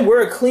understand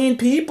we're a clean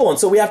people, and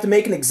so we have to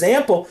make an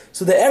example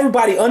so that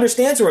everybody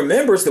understands and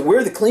remembers that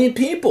we're the clean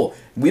people.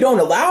 We don't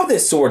allow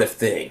this sort of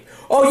thing.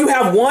 Oh, you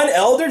have one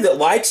elder that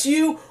likes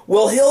you?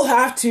 Well, he'll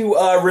have to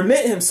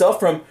remit himself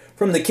from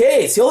the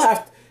case.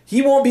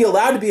 He won't be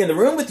allowed to be in the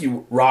room with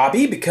you,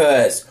 Robbie,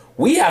 because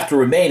we have to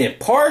remain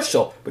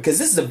impartial, because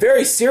this is a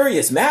very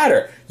serious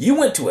matter. You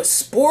went to a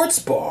sports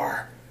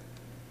bar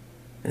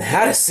and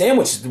had a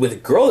sandwich with a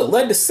girl that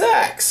led to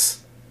sex.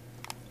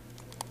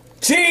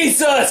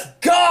 Jesus,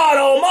 God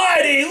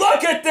Almighty,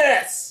 look at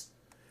this!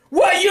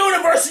 What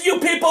universe are you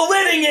people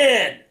living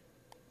in?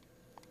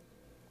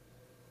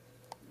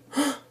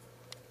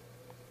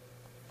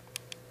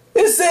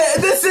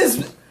 This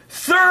is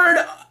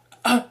third...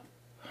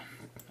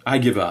 I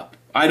give up.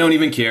 I don't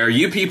even care.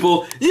 You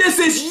people... This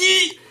is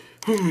ye...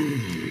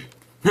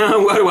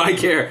 What do I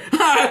care?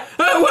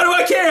 What do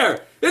I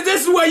care?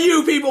 This is what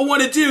you people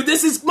want to do.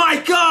 This is my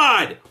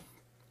God!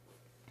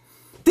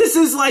 This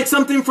is like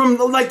something from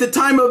like the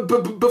time of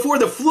before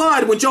the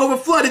flood, when Jehovah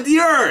flooded the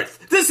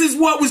earth. This is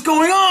what was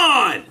going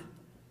on.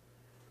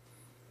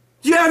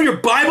 You have your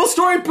Bible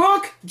story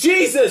book?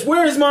 Jesus,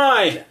 where is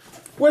mine?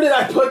 Where did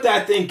I put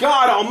that thing?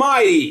 God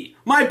Almighty.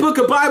 My book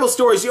of Bible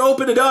stories, you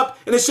open it up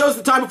and it shows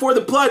the time before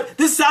the flood.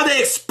 This is how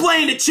they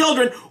explain to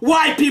children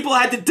why people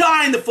had to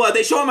die in the flood.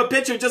 They show them a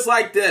picture just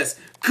like this.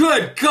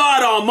 Good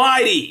God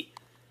Almighty.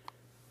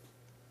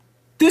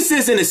 This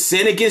isn't a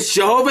sin against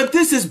Jehovah.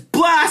 This is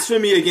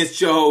blasphemy against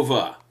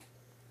Jehovah.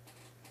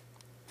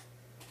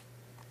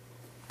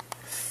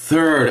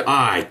 Third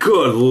eye.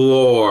 Good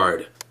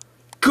Lord.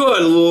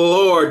 Good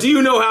Lord. Do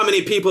you know how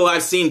many people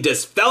I've seen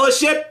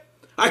disfellowship?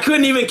 I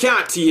couldn't even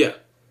count to you.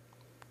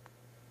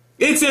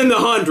 It's in the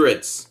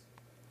hundreds.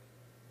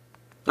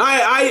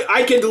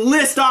 I could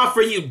list off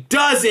for you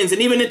dozens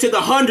and even into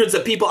the hundreds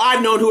of people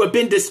I've known who have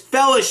been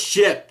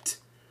disfellowshipped.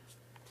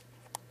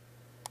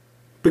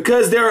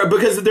 Because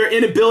of their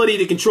inability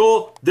to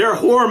control their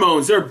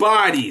hormones, their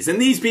bodies.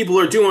 And these people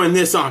are doing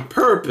this on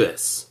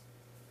purpose.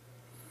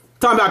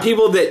 Talking about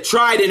people that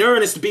tried in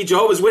earnest to be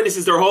Jehovah's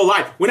Witnesses their whole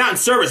life. Went out in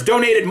service,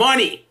 donated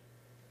money.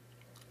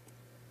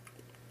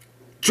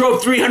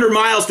 Drove 300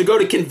 miles to go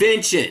to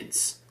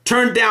conventions.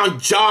 Turned down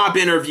job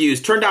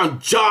interviews. Turned down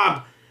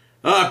job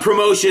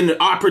promotion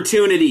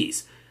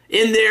opportunities.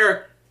 In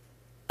their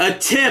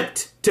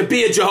attempt to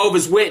be a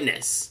Jehovah's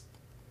Witness.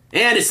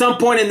 And at some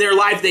point in their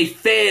life, they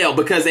fail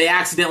because they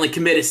accidentally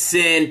commit a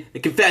sin, they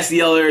confess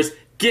the others,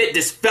 get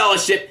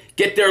disfellowship,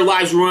 get their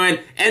lives ruined,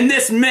 and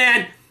this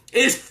man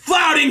is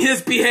flouting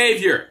his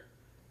behavior.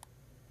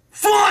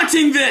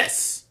 Flaunting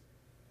this!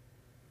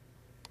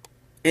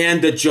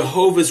 And the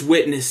Jehovah's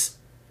Witnesses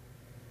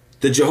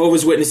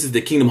of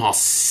the Kingdom Hall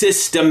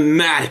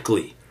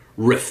systematically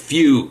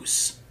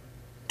refuse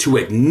to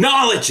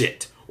acknowledge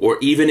it or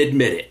even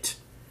admit it.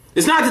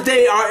 It's not that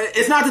they are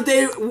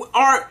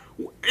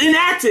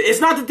enacted. It's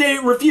not that they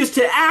refuse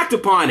to act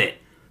upon it.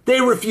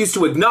 They refuse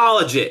to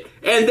acknowledge it.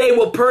 And they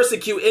will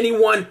persecute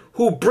anyone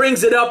who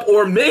brings it up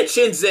or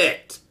mentions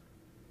it.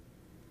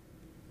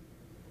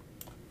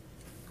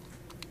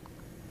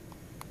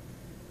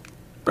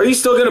 Are you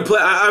still going to play?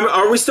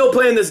 Are we still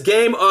playing this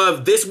game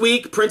of this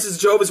week, Prince is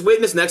Jehovah's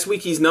Witness, next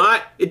week he's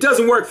not? It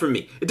doesn't work for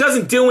me. It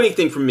doesn't do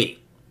anything for me.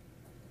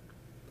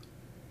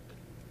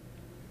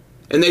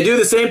 And they do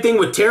the same thing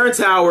with Terrence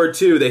Howard,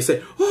 too. They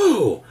say,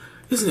 oh...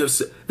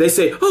 They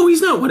say, oh,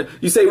 he's not.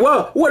 You say,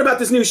 well, what about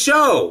this new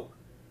show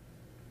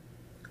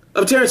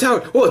of Terrence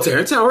Howard? Well,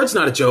 Terrence Howard's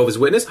not a Jehovah's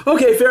Witness.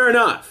 Okay, fair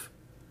enough.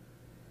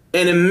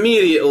 And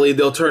immediately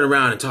they'll turn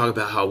around and talk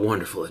about how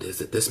wonderful it is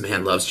that this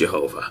man loves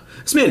Jehovah.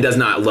 This man does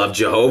not love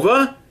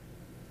Jehovah.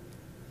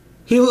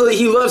 He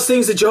loves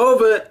things that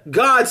Jehovah,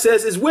 God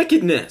says, is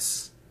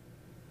wickedness.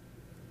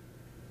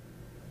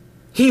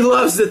 He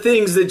loves the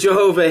things that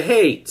Jehovah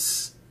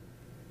hates.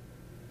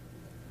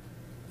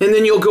 And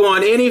then you'll go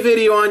on any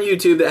video on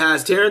YouTube that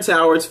has Terrence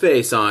Howard's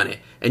face on it,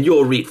 and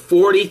you'll read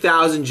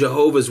 40,000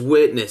 Jehovah's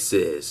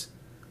Witnesses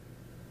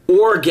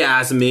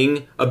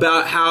orgasming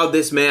about how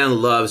this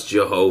man loves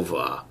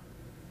Jehovah.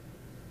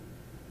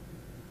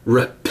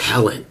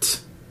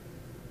 Repellent.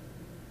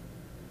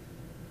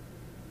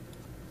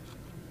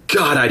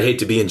 God, I'd hate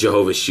to be in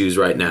Jehovah's shoes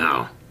right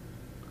now.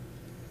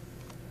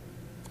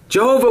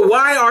 Jehovah,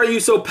 why are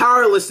you so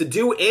powerless to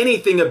do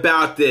anything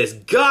about this?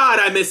 God,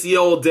 I miss the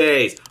old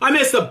days. I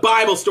miss the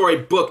Bible story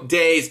book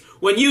days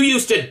when you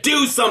used to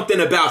do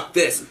something about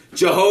this.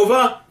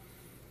 Jehovah,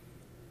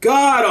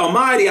 God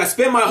Almighty, I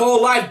spent my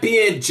whole life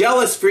being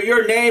jealous for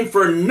your name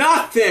for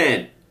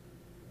nothing.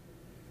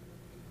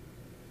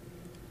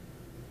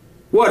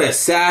 What a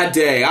sad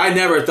day. I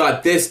never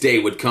thought this day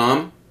would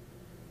come.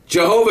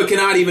 Jehovah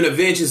cannot even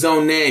avenge his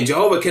own name.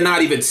 Jehovah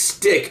cannot even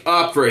stick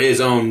up for his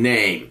own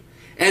name.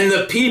 And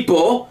the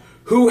people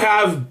who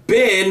have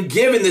been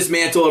given this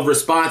mantle of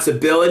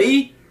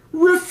responsibility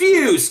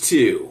refuse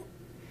to.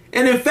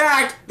 And in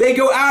fact, they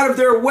go out of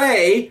their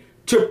way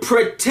to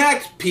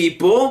protect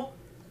people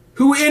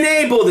who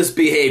enable this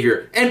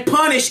behavior and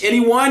punish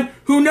anyone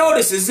who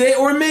notices it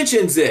or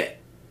mentions it.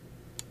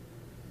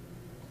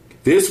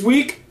 This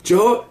week,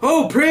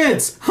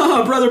 Prince!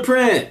 Ha, Brother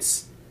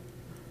Prince!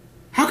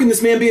 How can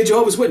this man be a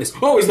Jehovah's Witness?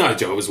 Oh, he's not a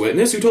Jehovah's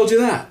Witness. Who told you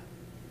that?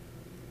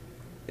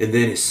 And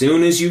then as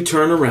soon as you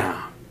turn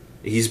around,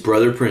 he's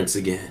Brother Prince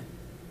again.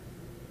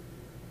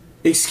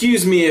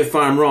 Excuse me if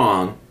I'm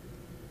wrong.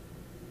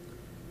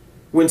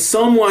 When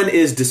someone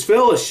is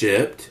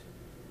disfellowshipped,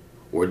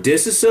 or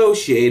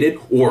disassociated,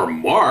 or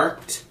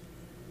marked,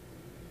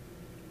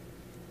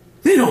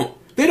 they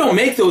don't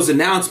make those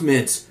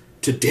announcements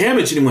to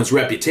damage anyone's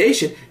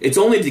reputation. It's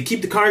only to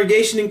keep the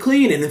congregation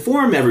clean and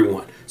inform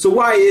everyone. So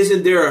why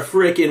isn't there a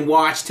frickin'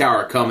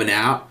 Watchtower coming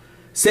out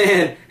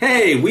saying,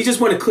 hey, we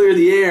just want to clear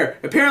the air.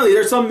 Apparently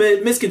there's some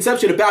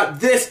misconception about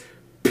this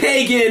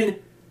pagan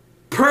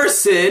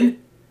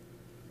person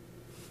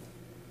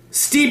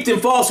steeped in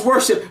false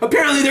worship.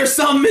 Apparently there's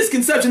some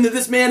misconception that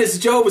this man is a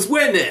Jehovah's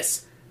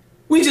Witness.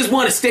 We just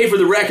want to state for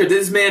the record that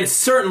this man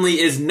certainly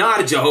is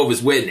not a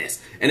Jehovah's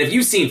Witness. And if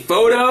you've seen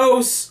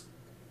photos,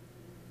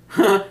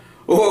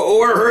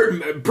 or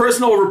heard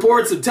personal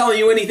reports of telling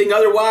you anything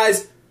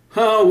otherwise,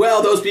 oh,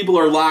 well, those people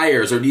are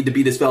liars or need to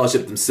be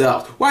disfellowshipped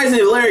themselves. Why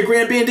isn't Larry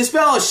Graham being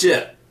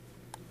disfellowshipped?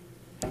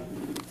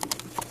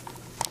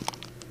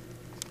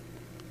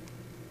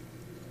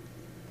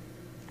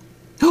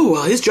 Oh,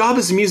 well, his job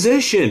is a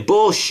musician.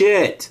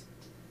 Bullshit.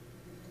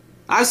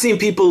 I've seen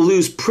people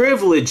lose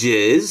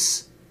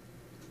privileges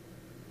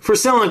for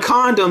selling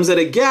condoms at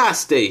a gas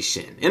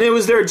station, and it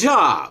was their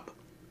job.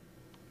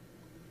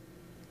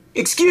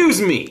 Excuse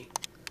me.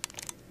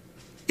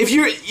 If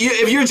you're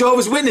a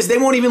Jehovah's Witness, they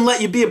won't even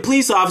let you be a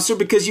police officer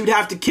because you'd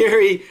have to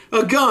carry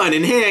a gun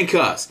and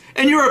handcuffs.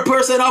 And you're a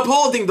person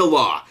upholding the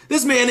law.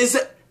 This man is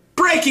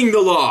breaking the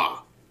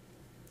law.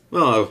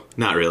 Well,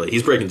 not really.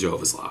 He's breaking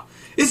Jehovah's law.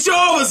 It's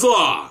Jehovah's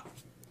law!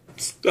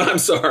 I'm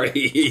sorry,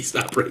 he's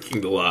not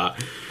breaking the law.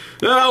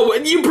 Oh,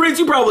 you Prince,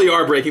 you probably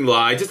are breaking the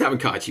law. I just haven't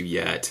caught you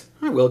yet.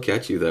 I will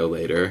catch you, though,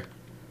 later.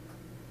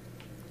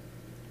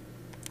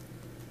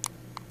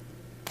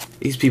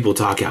 These people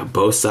talk out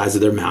both sides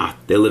of their mouth.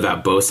 They live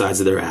out both sides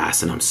of their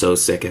ass, and I'm so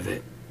sick of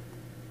it.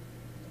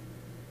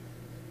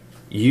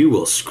 You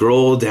will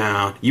scroll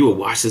down, you will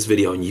watch this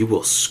video, and you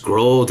will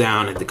scroll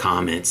down at the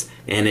comments,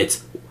 and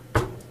it's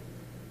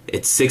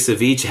 6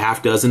 of each,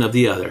 half dozen of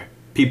the other.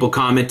 People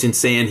commenting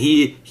saying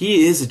he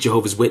is a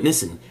Jehovah's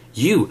Witness, and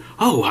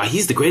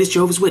he's the greatest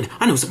Jehovah's Witness.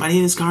 I know somebody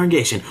in his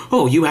congregation.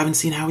 Oh, you haven't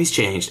seen how he's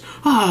changed.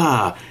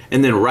 And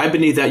then right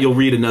beneath that, you'll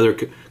read another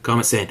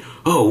comment saying,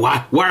 oh,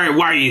 why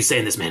are you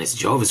saying this man is a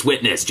Jehovah's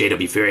Witness?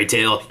 JW Fairy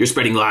Tale, you're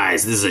spreading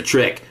lies. This is a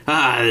trick.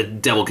 The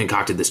devil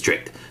concocted this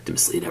trick to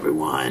mislead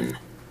everyone.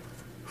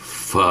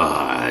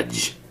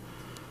 Fudge.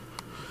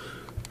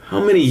 How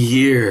many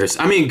years?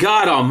 I mean,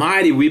 God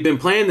almighty, we've been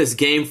playing this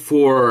game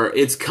for,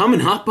 it's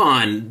coming up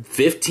on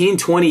 15,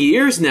 20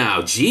 years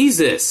now.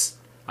 Jesus.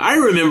 I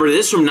remember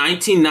this from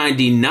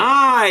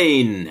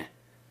 1999.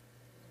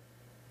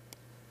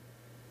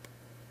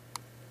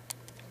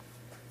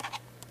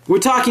 We're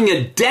talking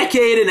a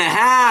decade and a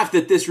half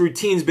that this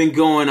routine's been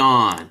going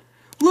on.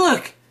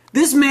 Look,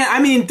 this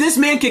man, this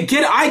man could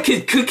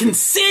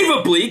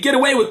conceivably get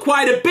away with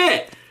quite a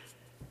bit.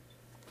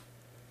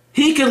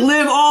 He could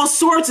live all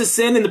sorts of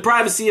sin in the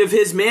privacy of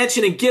his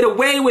mansion and get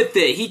away with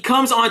it. He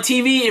comes on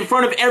TV in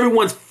front of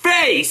everyone's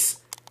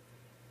face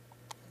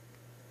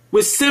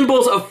with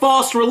symbols of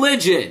false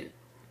religion.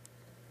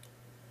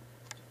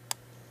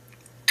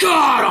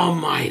 God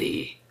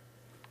almighty.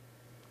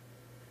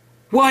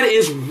 What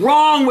is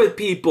wrong with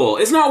people?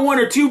 It's not one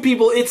or two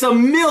people, it's a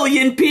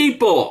million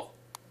people.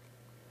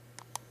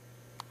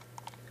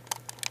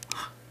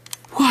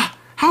 What?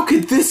 How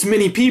could this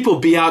many people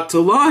be out to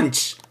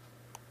lunch?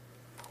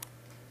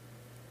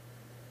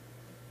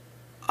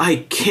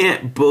 I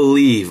can't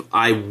believe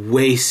I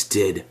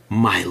wasted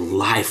my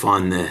life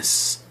on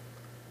this.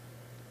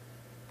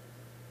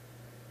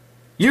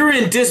 You're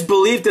in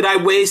disbelief that I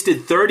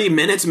wasted 30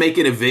 minutes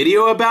making a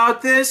video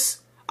about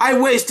this? I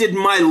wasted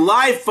my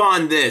life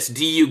on this.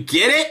 Do you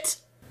get it?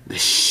 The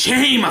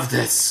shame of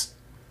this.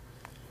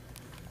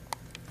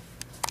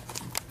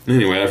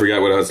 Anyway, I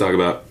forgot what I was talking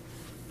about.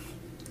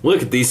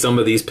 Look at some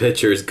of these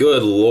pictures.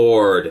 Good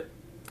Lord.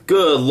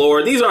 Good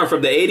Lord. These aren't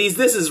from the 80s.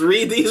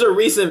 These are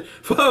recent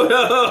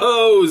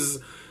photos.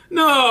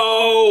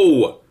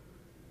 No.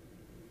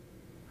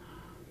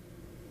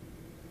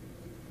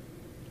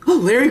 Oh,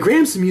 Larry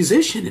Graham's a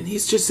musician and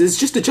it's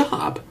just a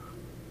job.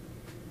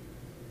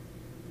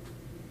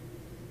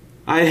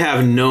 I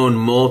have known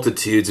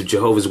multitudes of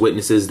Jehovah's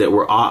Witnesses that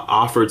were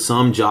offered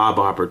some job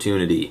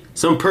opportunity,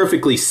 some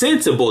perfectly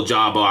sensible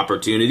job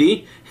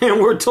opportunity,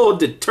 and were told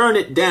to turn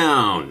it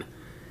down.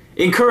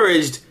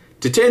 Encouraged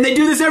to and they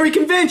do this every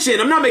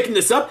convention. I'm not making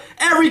this up.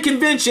 Every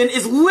convention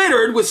is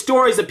littered with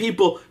stories of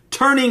people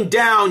turning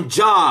down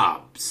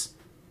jobs.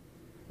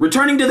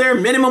 Returning to their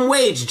minimum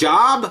wage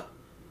job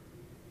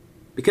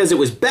because it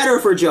was better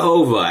for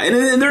Jehovah.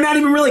 And they're not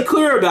even really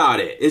clear about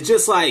it. It's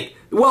just like,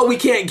 well, we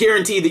can't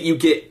guarantee that you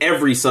get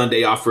every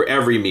Sunday off for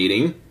every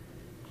meeting.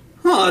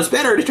 Well, it's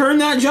better to turn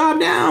that job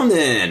down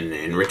then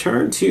and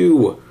return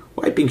to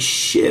wiping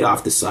shit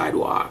off the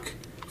sidewalk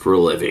for a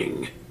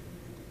living.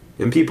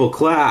 And people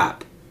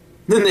clap.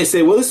 Then they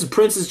say, well, this is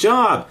Prince's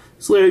job.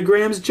 It's Larry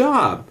Graham's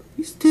job.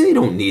 They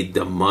don't need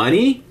the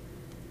money.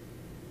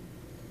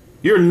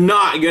 You're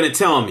not going to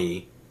tell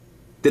me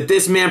that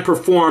this man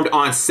performed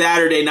on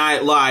Saturday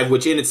Night Live,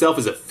 which in itself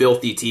is a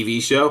filthy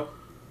TV show,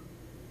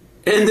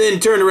 and then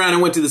turned around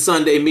and went to the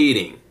Sunday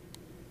meeting.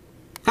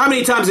 How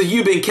many times have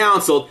you been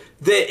counseled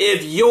that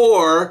if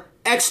your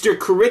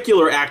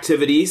extracurricular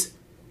activities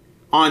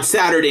on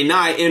Saturday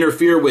night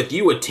interfere with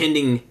you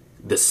attending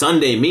the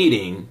Sunday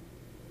meeting,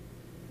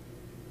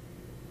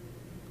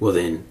 well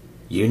then,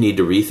 you need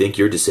to rethink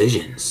your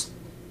decisions.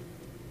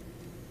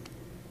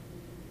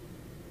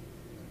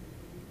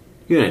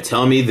 You're going to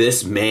tell me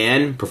this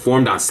man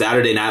performed on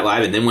Saturday Night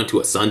Live and then went to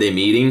a Sunday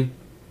meeting?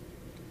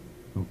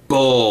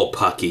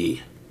 Bullpucky.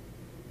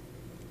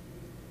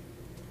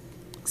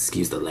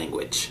 Excuse the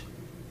language.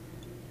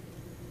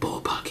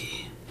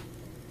 Bullpucky.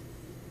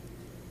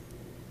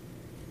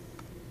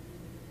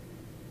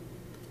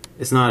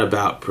 It's not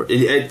about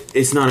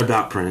it's not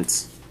about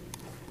Prince.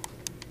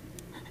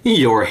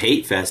 Your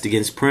hate fest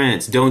against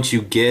Prince. Don't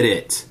you get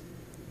it?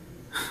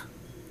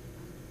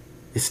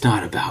 It's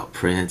not about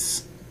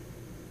Prince.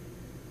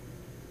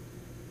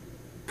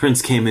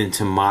 Prince came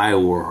into my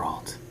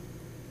world.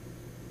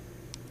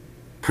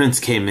 Prince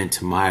came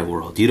into my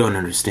world. You don't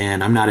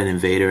understand. I'm not an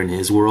invader in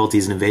his world.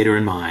 He's an invader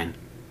in mine.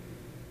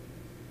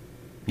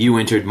 You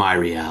entered my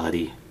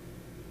reality.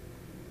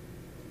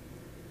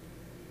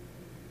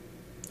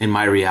 And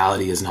my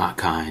reality is not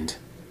kind.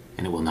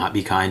 And it will not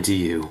be kind to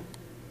you.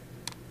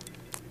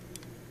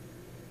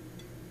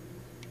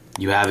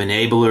 You have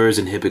enablers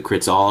and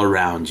hypocrites all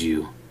around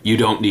you. You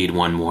don't need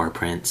one more,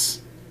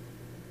 Prince.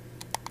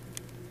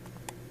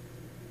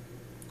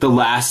 The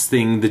last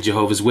thing the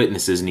Jehovah's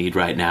Witnesses need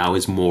right now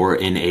is more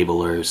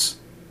enablers.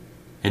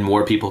 And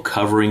more people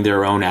covering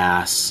their own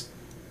ass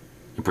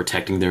and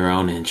protecting their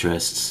own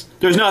interests.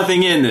 There's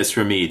nothing in this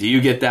for me. Do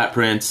you get that,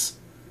 Prince?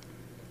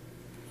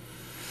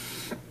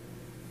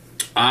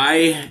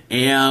 I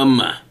am...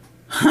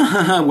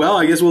 well,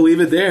 I guess we'll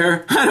leave it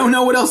there. I don't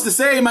know what else to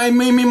say.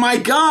 My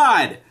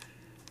God!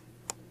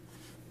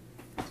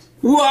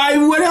 Why?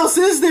 What else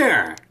is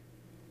there?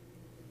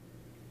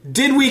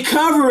 Did we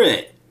cover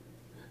it?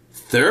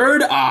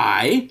 Third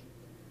eye.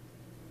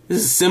 This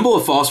is a symbol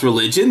of false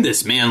religion.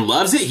 This man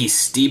loves it. He's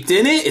steeped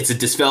in it. It's a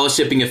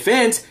disfellowshipping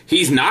offense.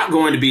 He's not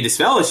going to be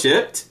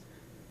disfellowshipped.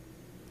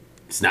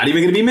 It's not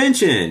even going to be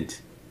mentioned.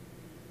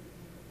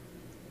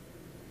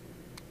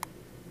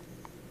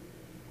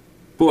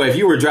 Boy, if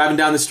you were driving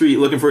down the street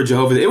looking for a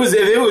Jehovah's... If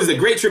it was the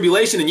Great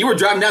Tribulation and you were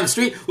driving down the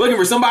street looking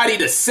for somebody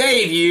to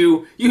save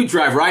you, you'd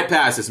drive right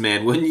past this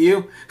man, wouldn't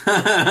you?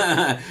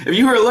 If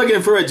you were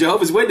looking for a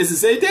Jehovah's Witness and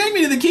say, take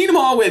me to the Kingdom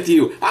Hall with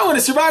you. I want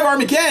to survive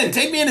Armageddon.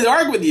 Take me into the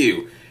Ark with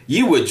you.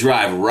 You would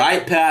drive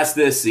right past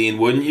this scene,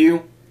 wouldn't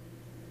you?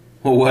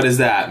 Well, what does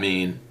that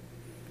mean?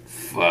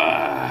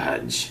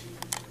 Fudge.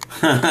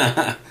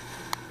 Well,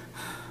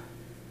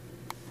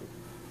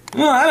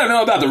 I don't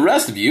know about the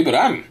rest of you, but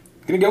I'm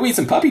gonna go eat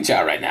some puppy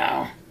chow right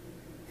now.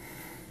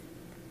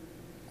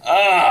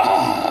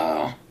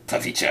 Oh,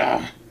 puppy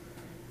chow.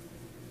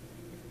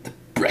 The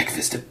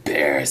breakfast of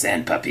bears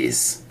and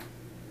puppies.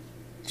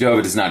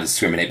 Jehovah does not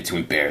discriminate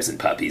between bears and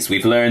puppies.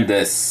 We've learned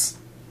this.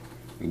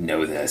 We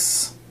know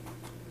this.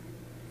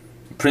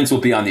 The Prince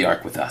will be on the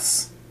ark with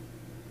us.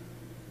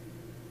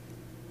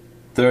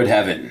 Third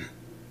heaven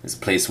is a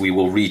place we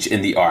will reach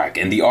in the ark.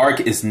 And the ark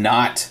is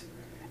not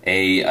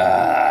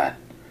a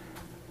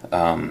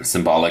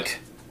symbolic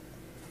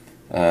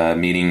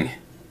meaning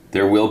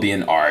there will be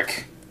an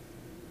ark.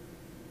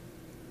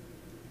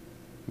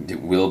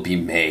 It will be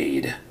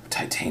made of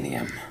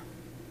titanium.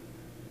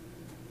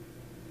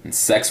 And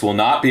sex will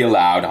not be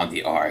allowed on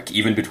the ark,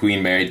 even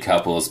between married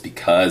couples,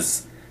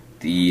 because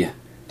the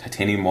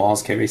titanium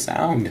walls carry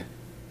sound.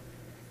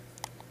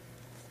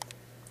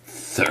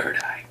 Third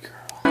eye girl.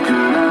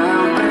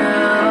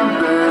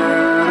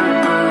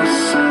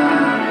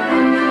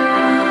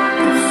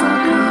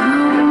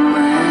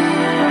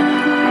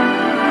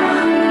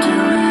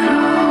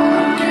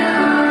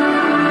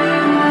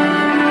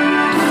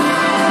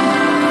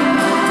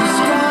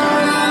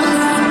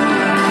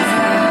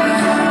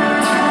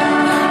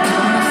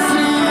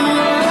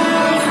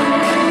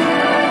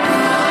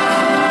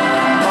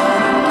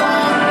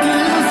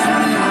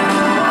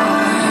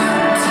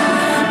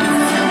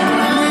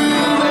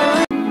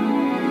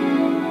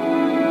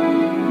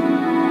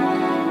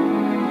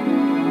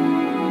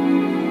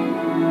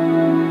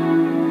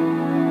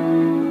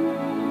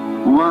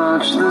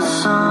 Watch the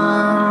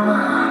sun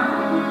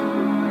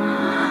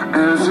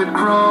as it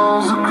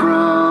crawls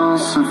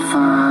across the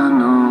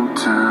final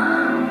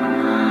time,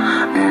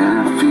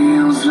 and it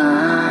feels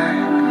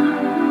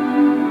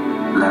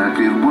like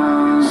it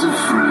was a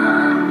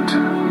friend.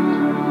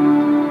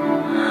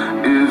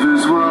 If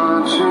it's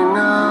watching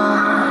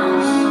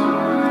us.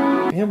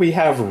 And we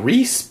have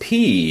Reese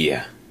P.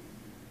 I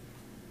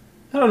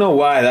don't know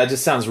why, that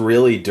just sounds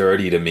really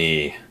dirty to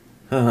me.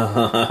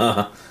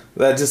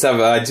 I just have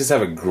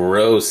a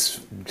gross...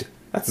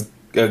 That's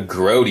a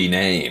grody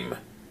name.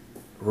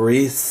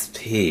 Reese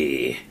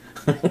P.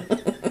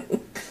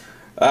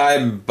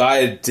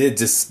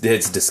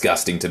 It's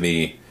disgusting to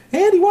me.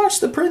 And he watched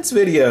the Prince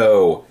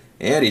video,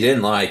 and he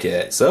didn't like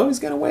it, so he's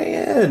gonna weigh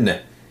in.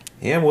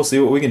 And we'll see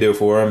what we can do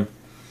for him.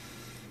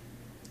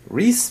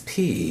 Reese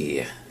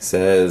P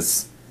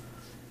says,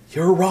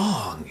 "You're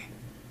wrong.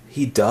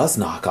 He does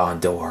knock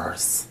on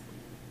doors.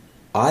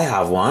 I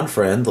have one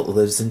friend that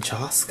lives in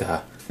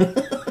Chaska.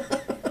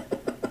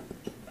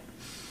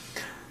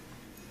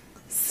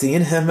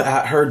 Seen him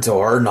at her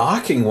door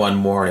knocking one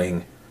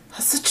morning.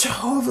 As a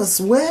Jehovah's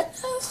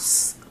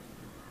Witness.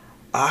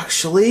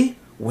 Actually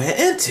went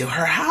into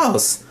her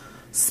house,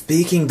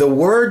 speaking the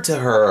word to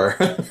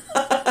her."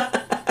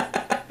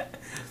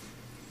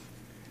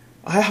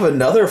 I have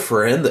another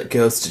friend that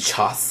goes to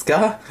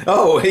Chaska.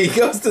 Oh, he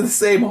goes to the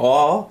same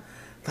hall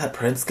that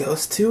Prince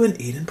goes to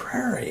in Eden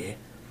Prairie.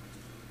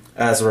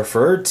 As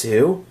referred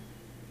to,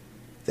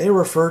 they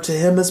refer to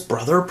him as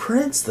Brother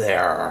Prince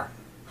there.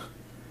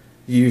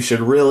 You should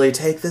really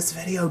take this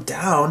video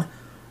down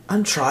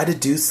and try to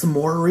do some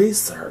more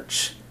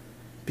research.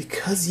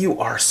 Because you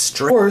are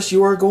straight, of course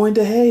you are going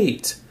to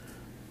hate.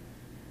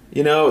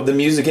 You know, the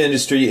music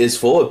industry is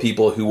full of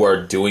people who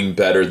are doing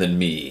better than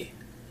me.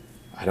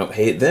 I don't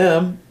hate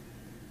them.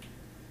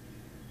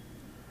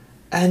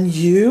 And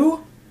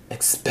you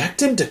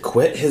expect him to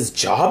quit his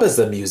job as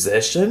a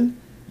musician?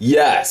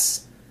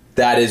 Yes,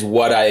 that is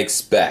what I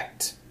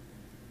expect.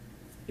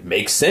 It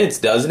makes sense,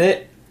 doesn't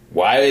it?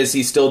 Why is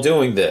he still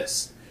doing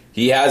this?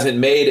 He hasn't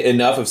made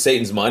enough of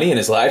Satan's money in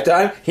his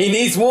lifetime? He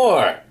needs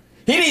more!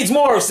 He needs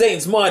more of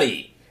Satan's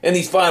money in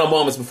these final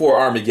moments before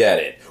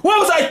Armageddon. What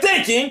was I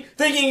thinking?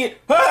 Thinking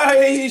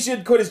he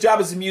should quit his job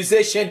as a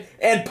musician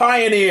and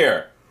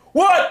pioneer.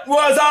 What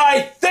was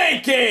I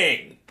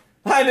thinking?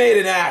 I made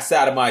an ass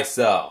out of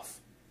myself.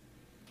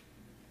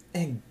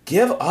 And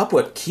give up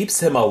what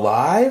keeps him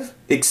alive?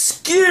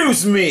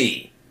 Excuse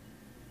me!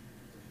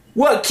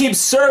 What keeps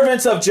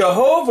servants of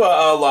Jehovah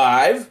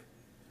alive,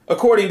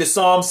 according to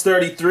Psalms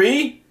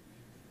 33,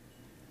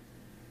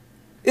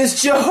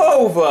 is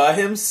Jehovah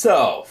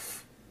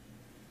himself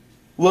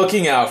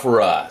looking out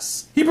for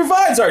us. He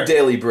provides our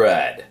daily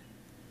bread.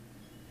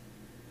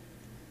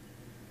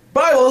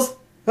 Bibles,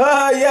 you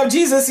have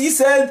Jesus, he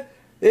said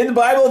in the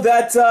Bible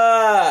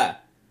that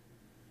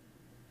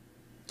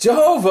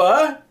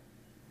Jehovah,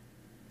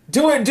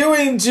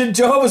 doing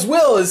Jehovah's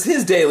will is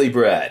his daily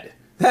bread.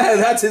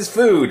 That's his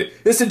food,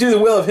 is to do the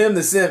will of him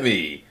that sent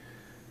me.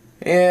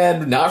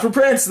 And not for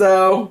Prince,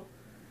 though.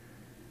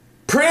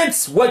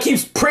 Prince, what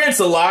keeps Prince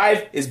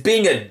alive is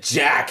being a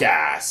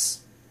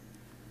jackass.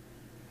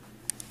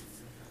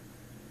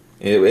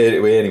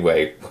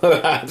 Anyway,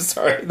 I'm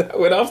sorry, that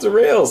went off the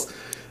rails.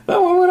 That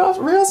one went off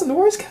the rails in the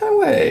worst kind of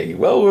way.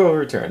 Well, we'll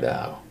return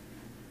now.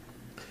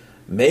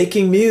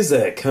 Making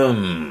music,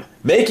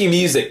 Making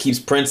music keeps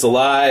Prince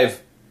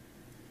alive.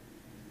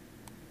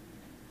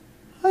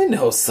 I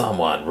know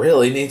someone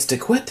really needs to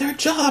quit their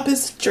job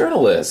as a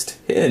journalist.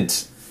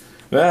 Hint.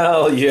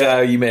 Well,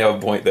 yeah, you may have a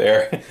point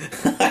there.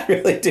 I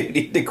really do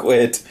need to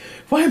quit.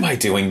 Why am I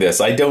doing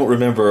this? I don't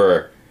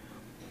remember.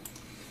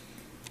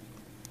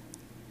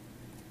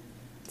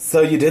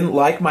 So you didn't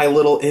like my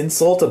little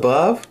insult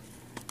above?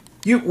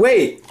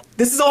 Wait,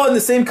 this is all in the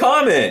same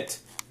comment.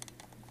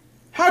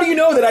 How do you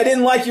know that I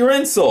didn't like your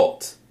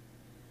insult?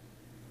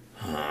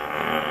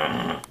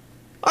 For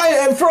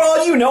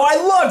all you know, I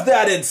loved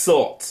that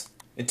insult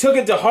and took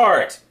it to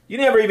heart. You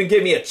never even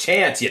gave me a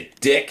chance, you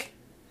dick.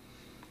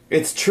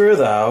 It's true,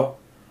 though.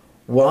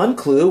 One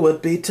clue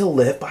would be to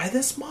live by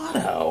this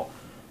motto.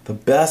 The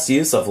best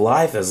use of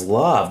life is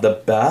love.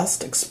 The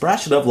best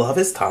expression of love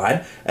is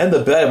time. And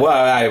the best...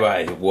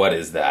 What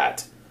is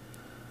that?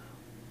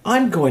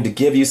 I'm going to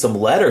give you some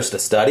letters to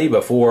study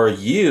before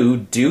you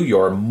do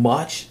your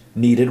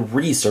much-needed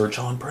research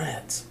on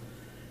Prince.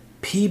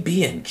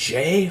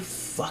 PB&J?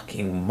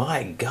 Fucking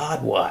my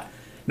God, what?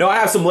 No, I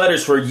have some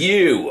letters for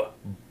you,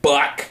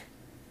 Buck.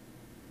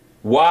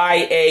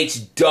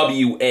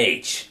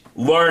 YHWH.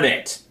 Learn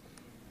it.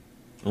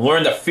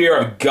 Learn the fear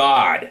of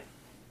God.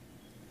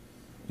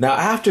 Now,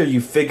 after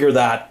you figure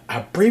that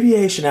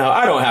abbreviation out,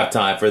 I don't have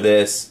time for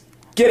this.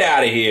 Get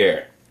out of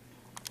here.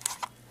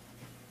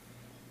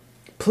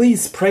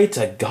 Please pray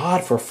to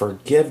God for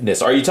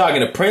forgiveness. Are you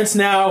talking to Prince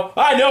now?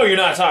 I know you're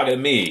not talking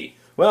to me.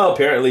 Well,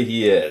 apparently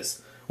he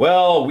is.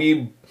 Well,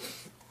 we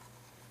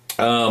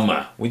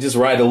just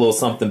write a little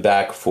something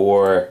back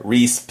for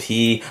Reese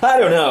P. I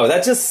don't know.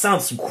 That just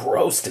sounds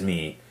gross to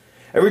me.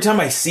 Every time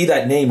I see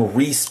that name,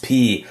 Reese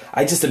P.,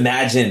 I just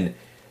imagine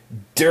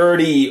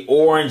dirty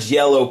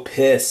orange-yellow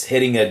piss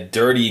hitting a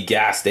dirty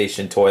gas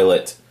station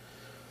toilet.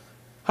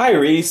 Hi,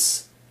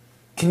 Reese.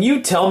 Can you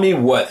tell me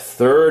what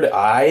third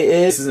eye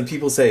is? And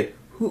people say,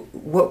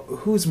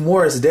 who's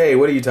Morris Day?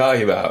 What are you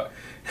talking about?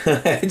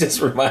 It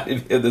just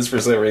reminded me of this for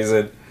some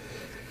reason.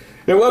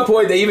 At one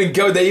point, they even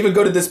go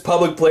to this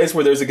public place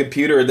where there's a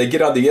computer, and they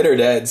get on the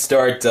internet and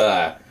start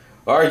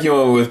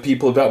arguing with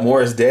people about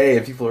Morris Day,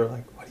 and people are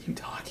like, what are you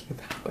talking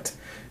about?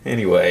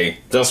 Anyway,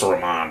 just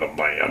reminded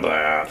me of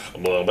that a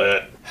little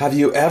bit. Have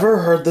you ever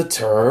heard the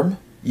term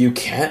You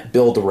can't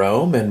build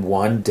Rome in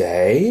one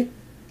day?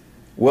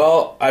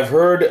 Well, I've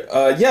heard,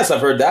 yes,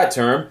 I've heard that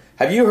term.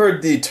 Have you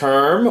heard the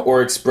term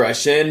or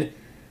expression,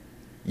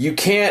 you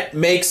can't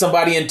make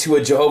somebody into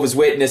a Jehovah's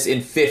Witness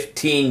in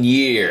 15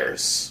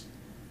 years?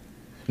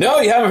 No,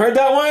 you haven't heard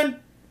that one?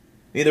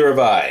 Neither have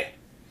I.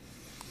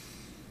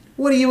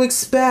 What do you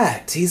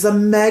expect? He's a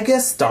mega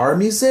star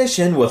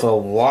musician with a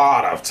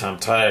lot of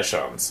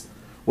temptations.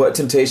 What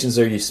temptations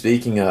are you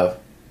speaking of?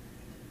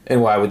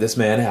 And why would this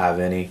man have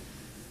any?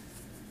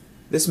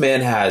 This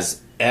man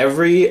has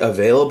every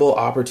available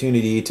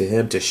opportunity to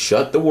him to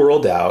shut the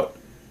world out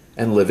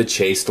and live a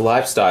chaste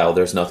lifestyle.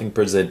 There's nothing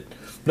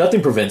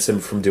prevents him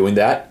from doing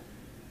that.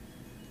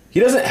 He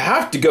doesn't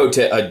have to go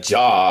to a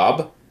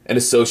job and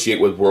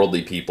associate with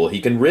worldly people. He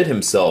can rid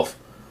himself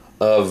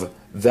of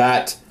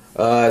that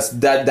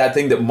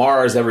thing that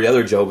mars every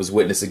other Jehovah's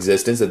Witness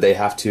existence, that they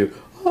have to,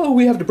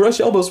 we have to brush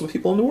elbows with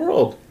people in the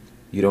world.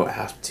 You don't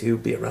have to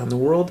be around the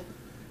world.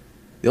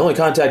 The only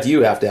contact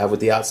you have to have with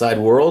the outside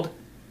world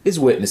is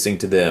witnessing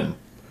to them.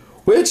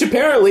 Which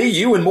apparently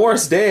you and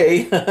Morris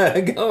Day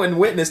go and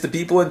witness to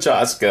people in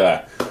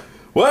Chaska.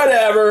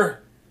 Whatever.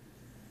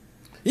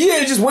 You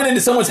just went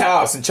into someone's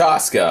house in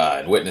Chaska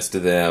and witnessed to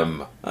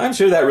them. I'm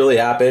sure that really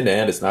happened,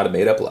 and it's not a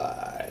made-up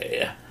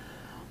lie.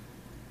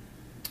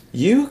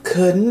 You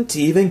couldn't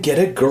even get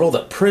a girl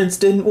that Prince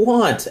didn't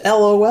want.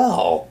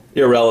 LOL.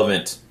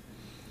 Irrelevant.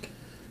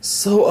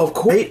 So, of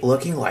course,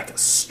 looking like a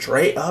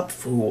straight-up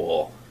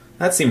fool.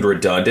 That seemed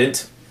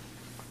redundant.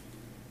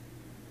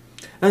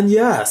 And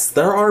yes,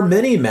 there are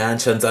many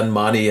mansions and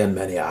money in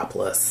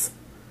Minneapolis.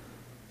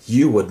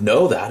 You would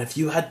know that if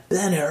you had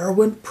been here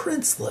when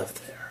Prince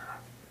lived there.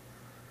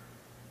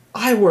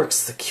 I worked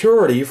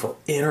security for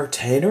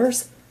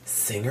entertainers,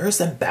 singers,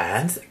 and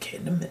bands that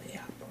came to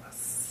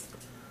Minneapolis.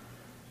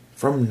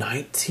 From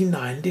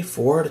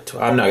 1994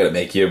 to... I'm not going to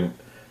make you...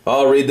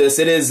 I'll read this.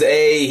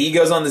 He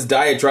goes on this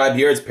diatribe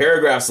here. It's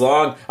paragraphs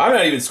long. I'm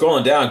not even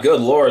scrolling down. Good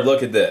Lord,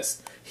 look at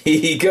this.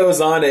 He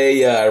goes on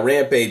a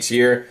rampage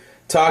here,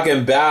 talking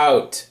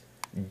about,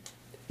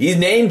 he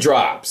name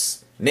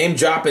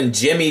dropping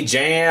Jimmy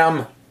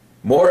Jam,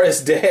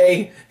 Morris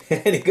Day,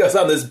 and he goes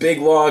on this big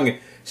long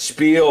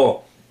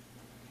spiel.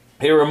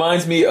 It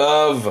reminds me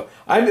of,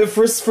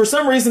 for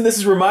some reason this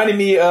is reminding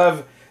me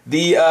of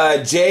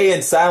the Jay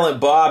and Silent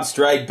Bob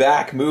Strike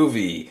Back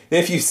movie,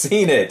 if you've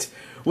seen it.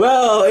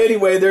 Well,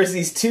 anyway, there's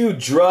these two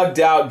drugged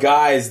out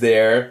guys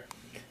there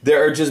that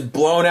are just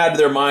blown out of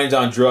their minds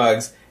on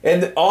drugs.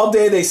 And all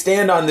day they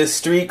stand on this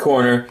street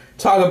corner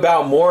talking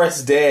about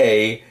Morris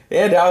Day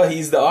and how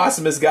he's the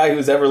awesomest guy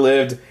who's ever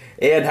lived,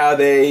 and how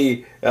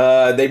they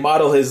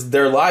model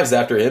their lives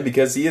after him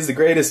because he is the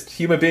greatest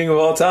human being of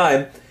all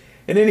time.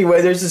 And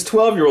anyway, there's this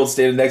 12-year-old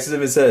standing next to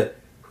him and said,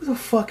 "Who the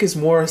fuck is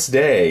Morris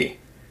Day?"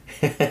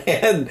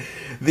 And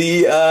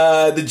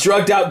the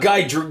drugged out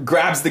guy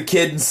grabs the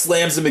kid and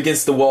slams him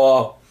against the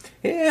wall.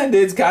 And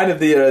it's kind of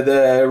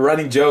the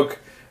running joke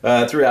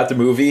throughout the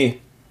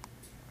movie,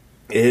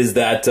 is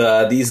that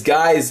these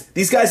guys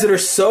that are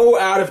so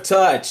out of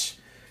touch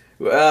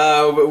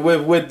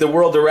with the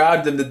world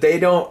around them that they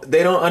don't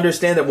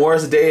understand that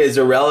Morris Day is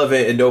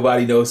irrelevant and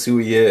nobody knows who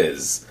he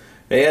is.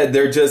 And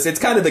it's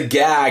kind of the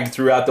gag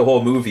throughout the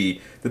whole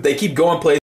movie that they keep going places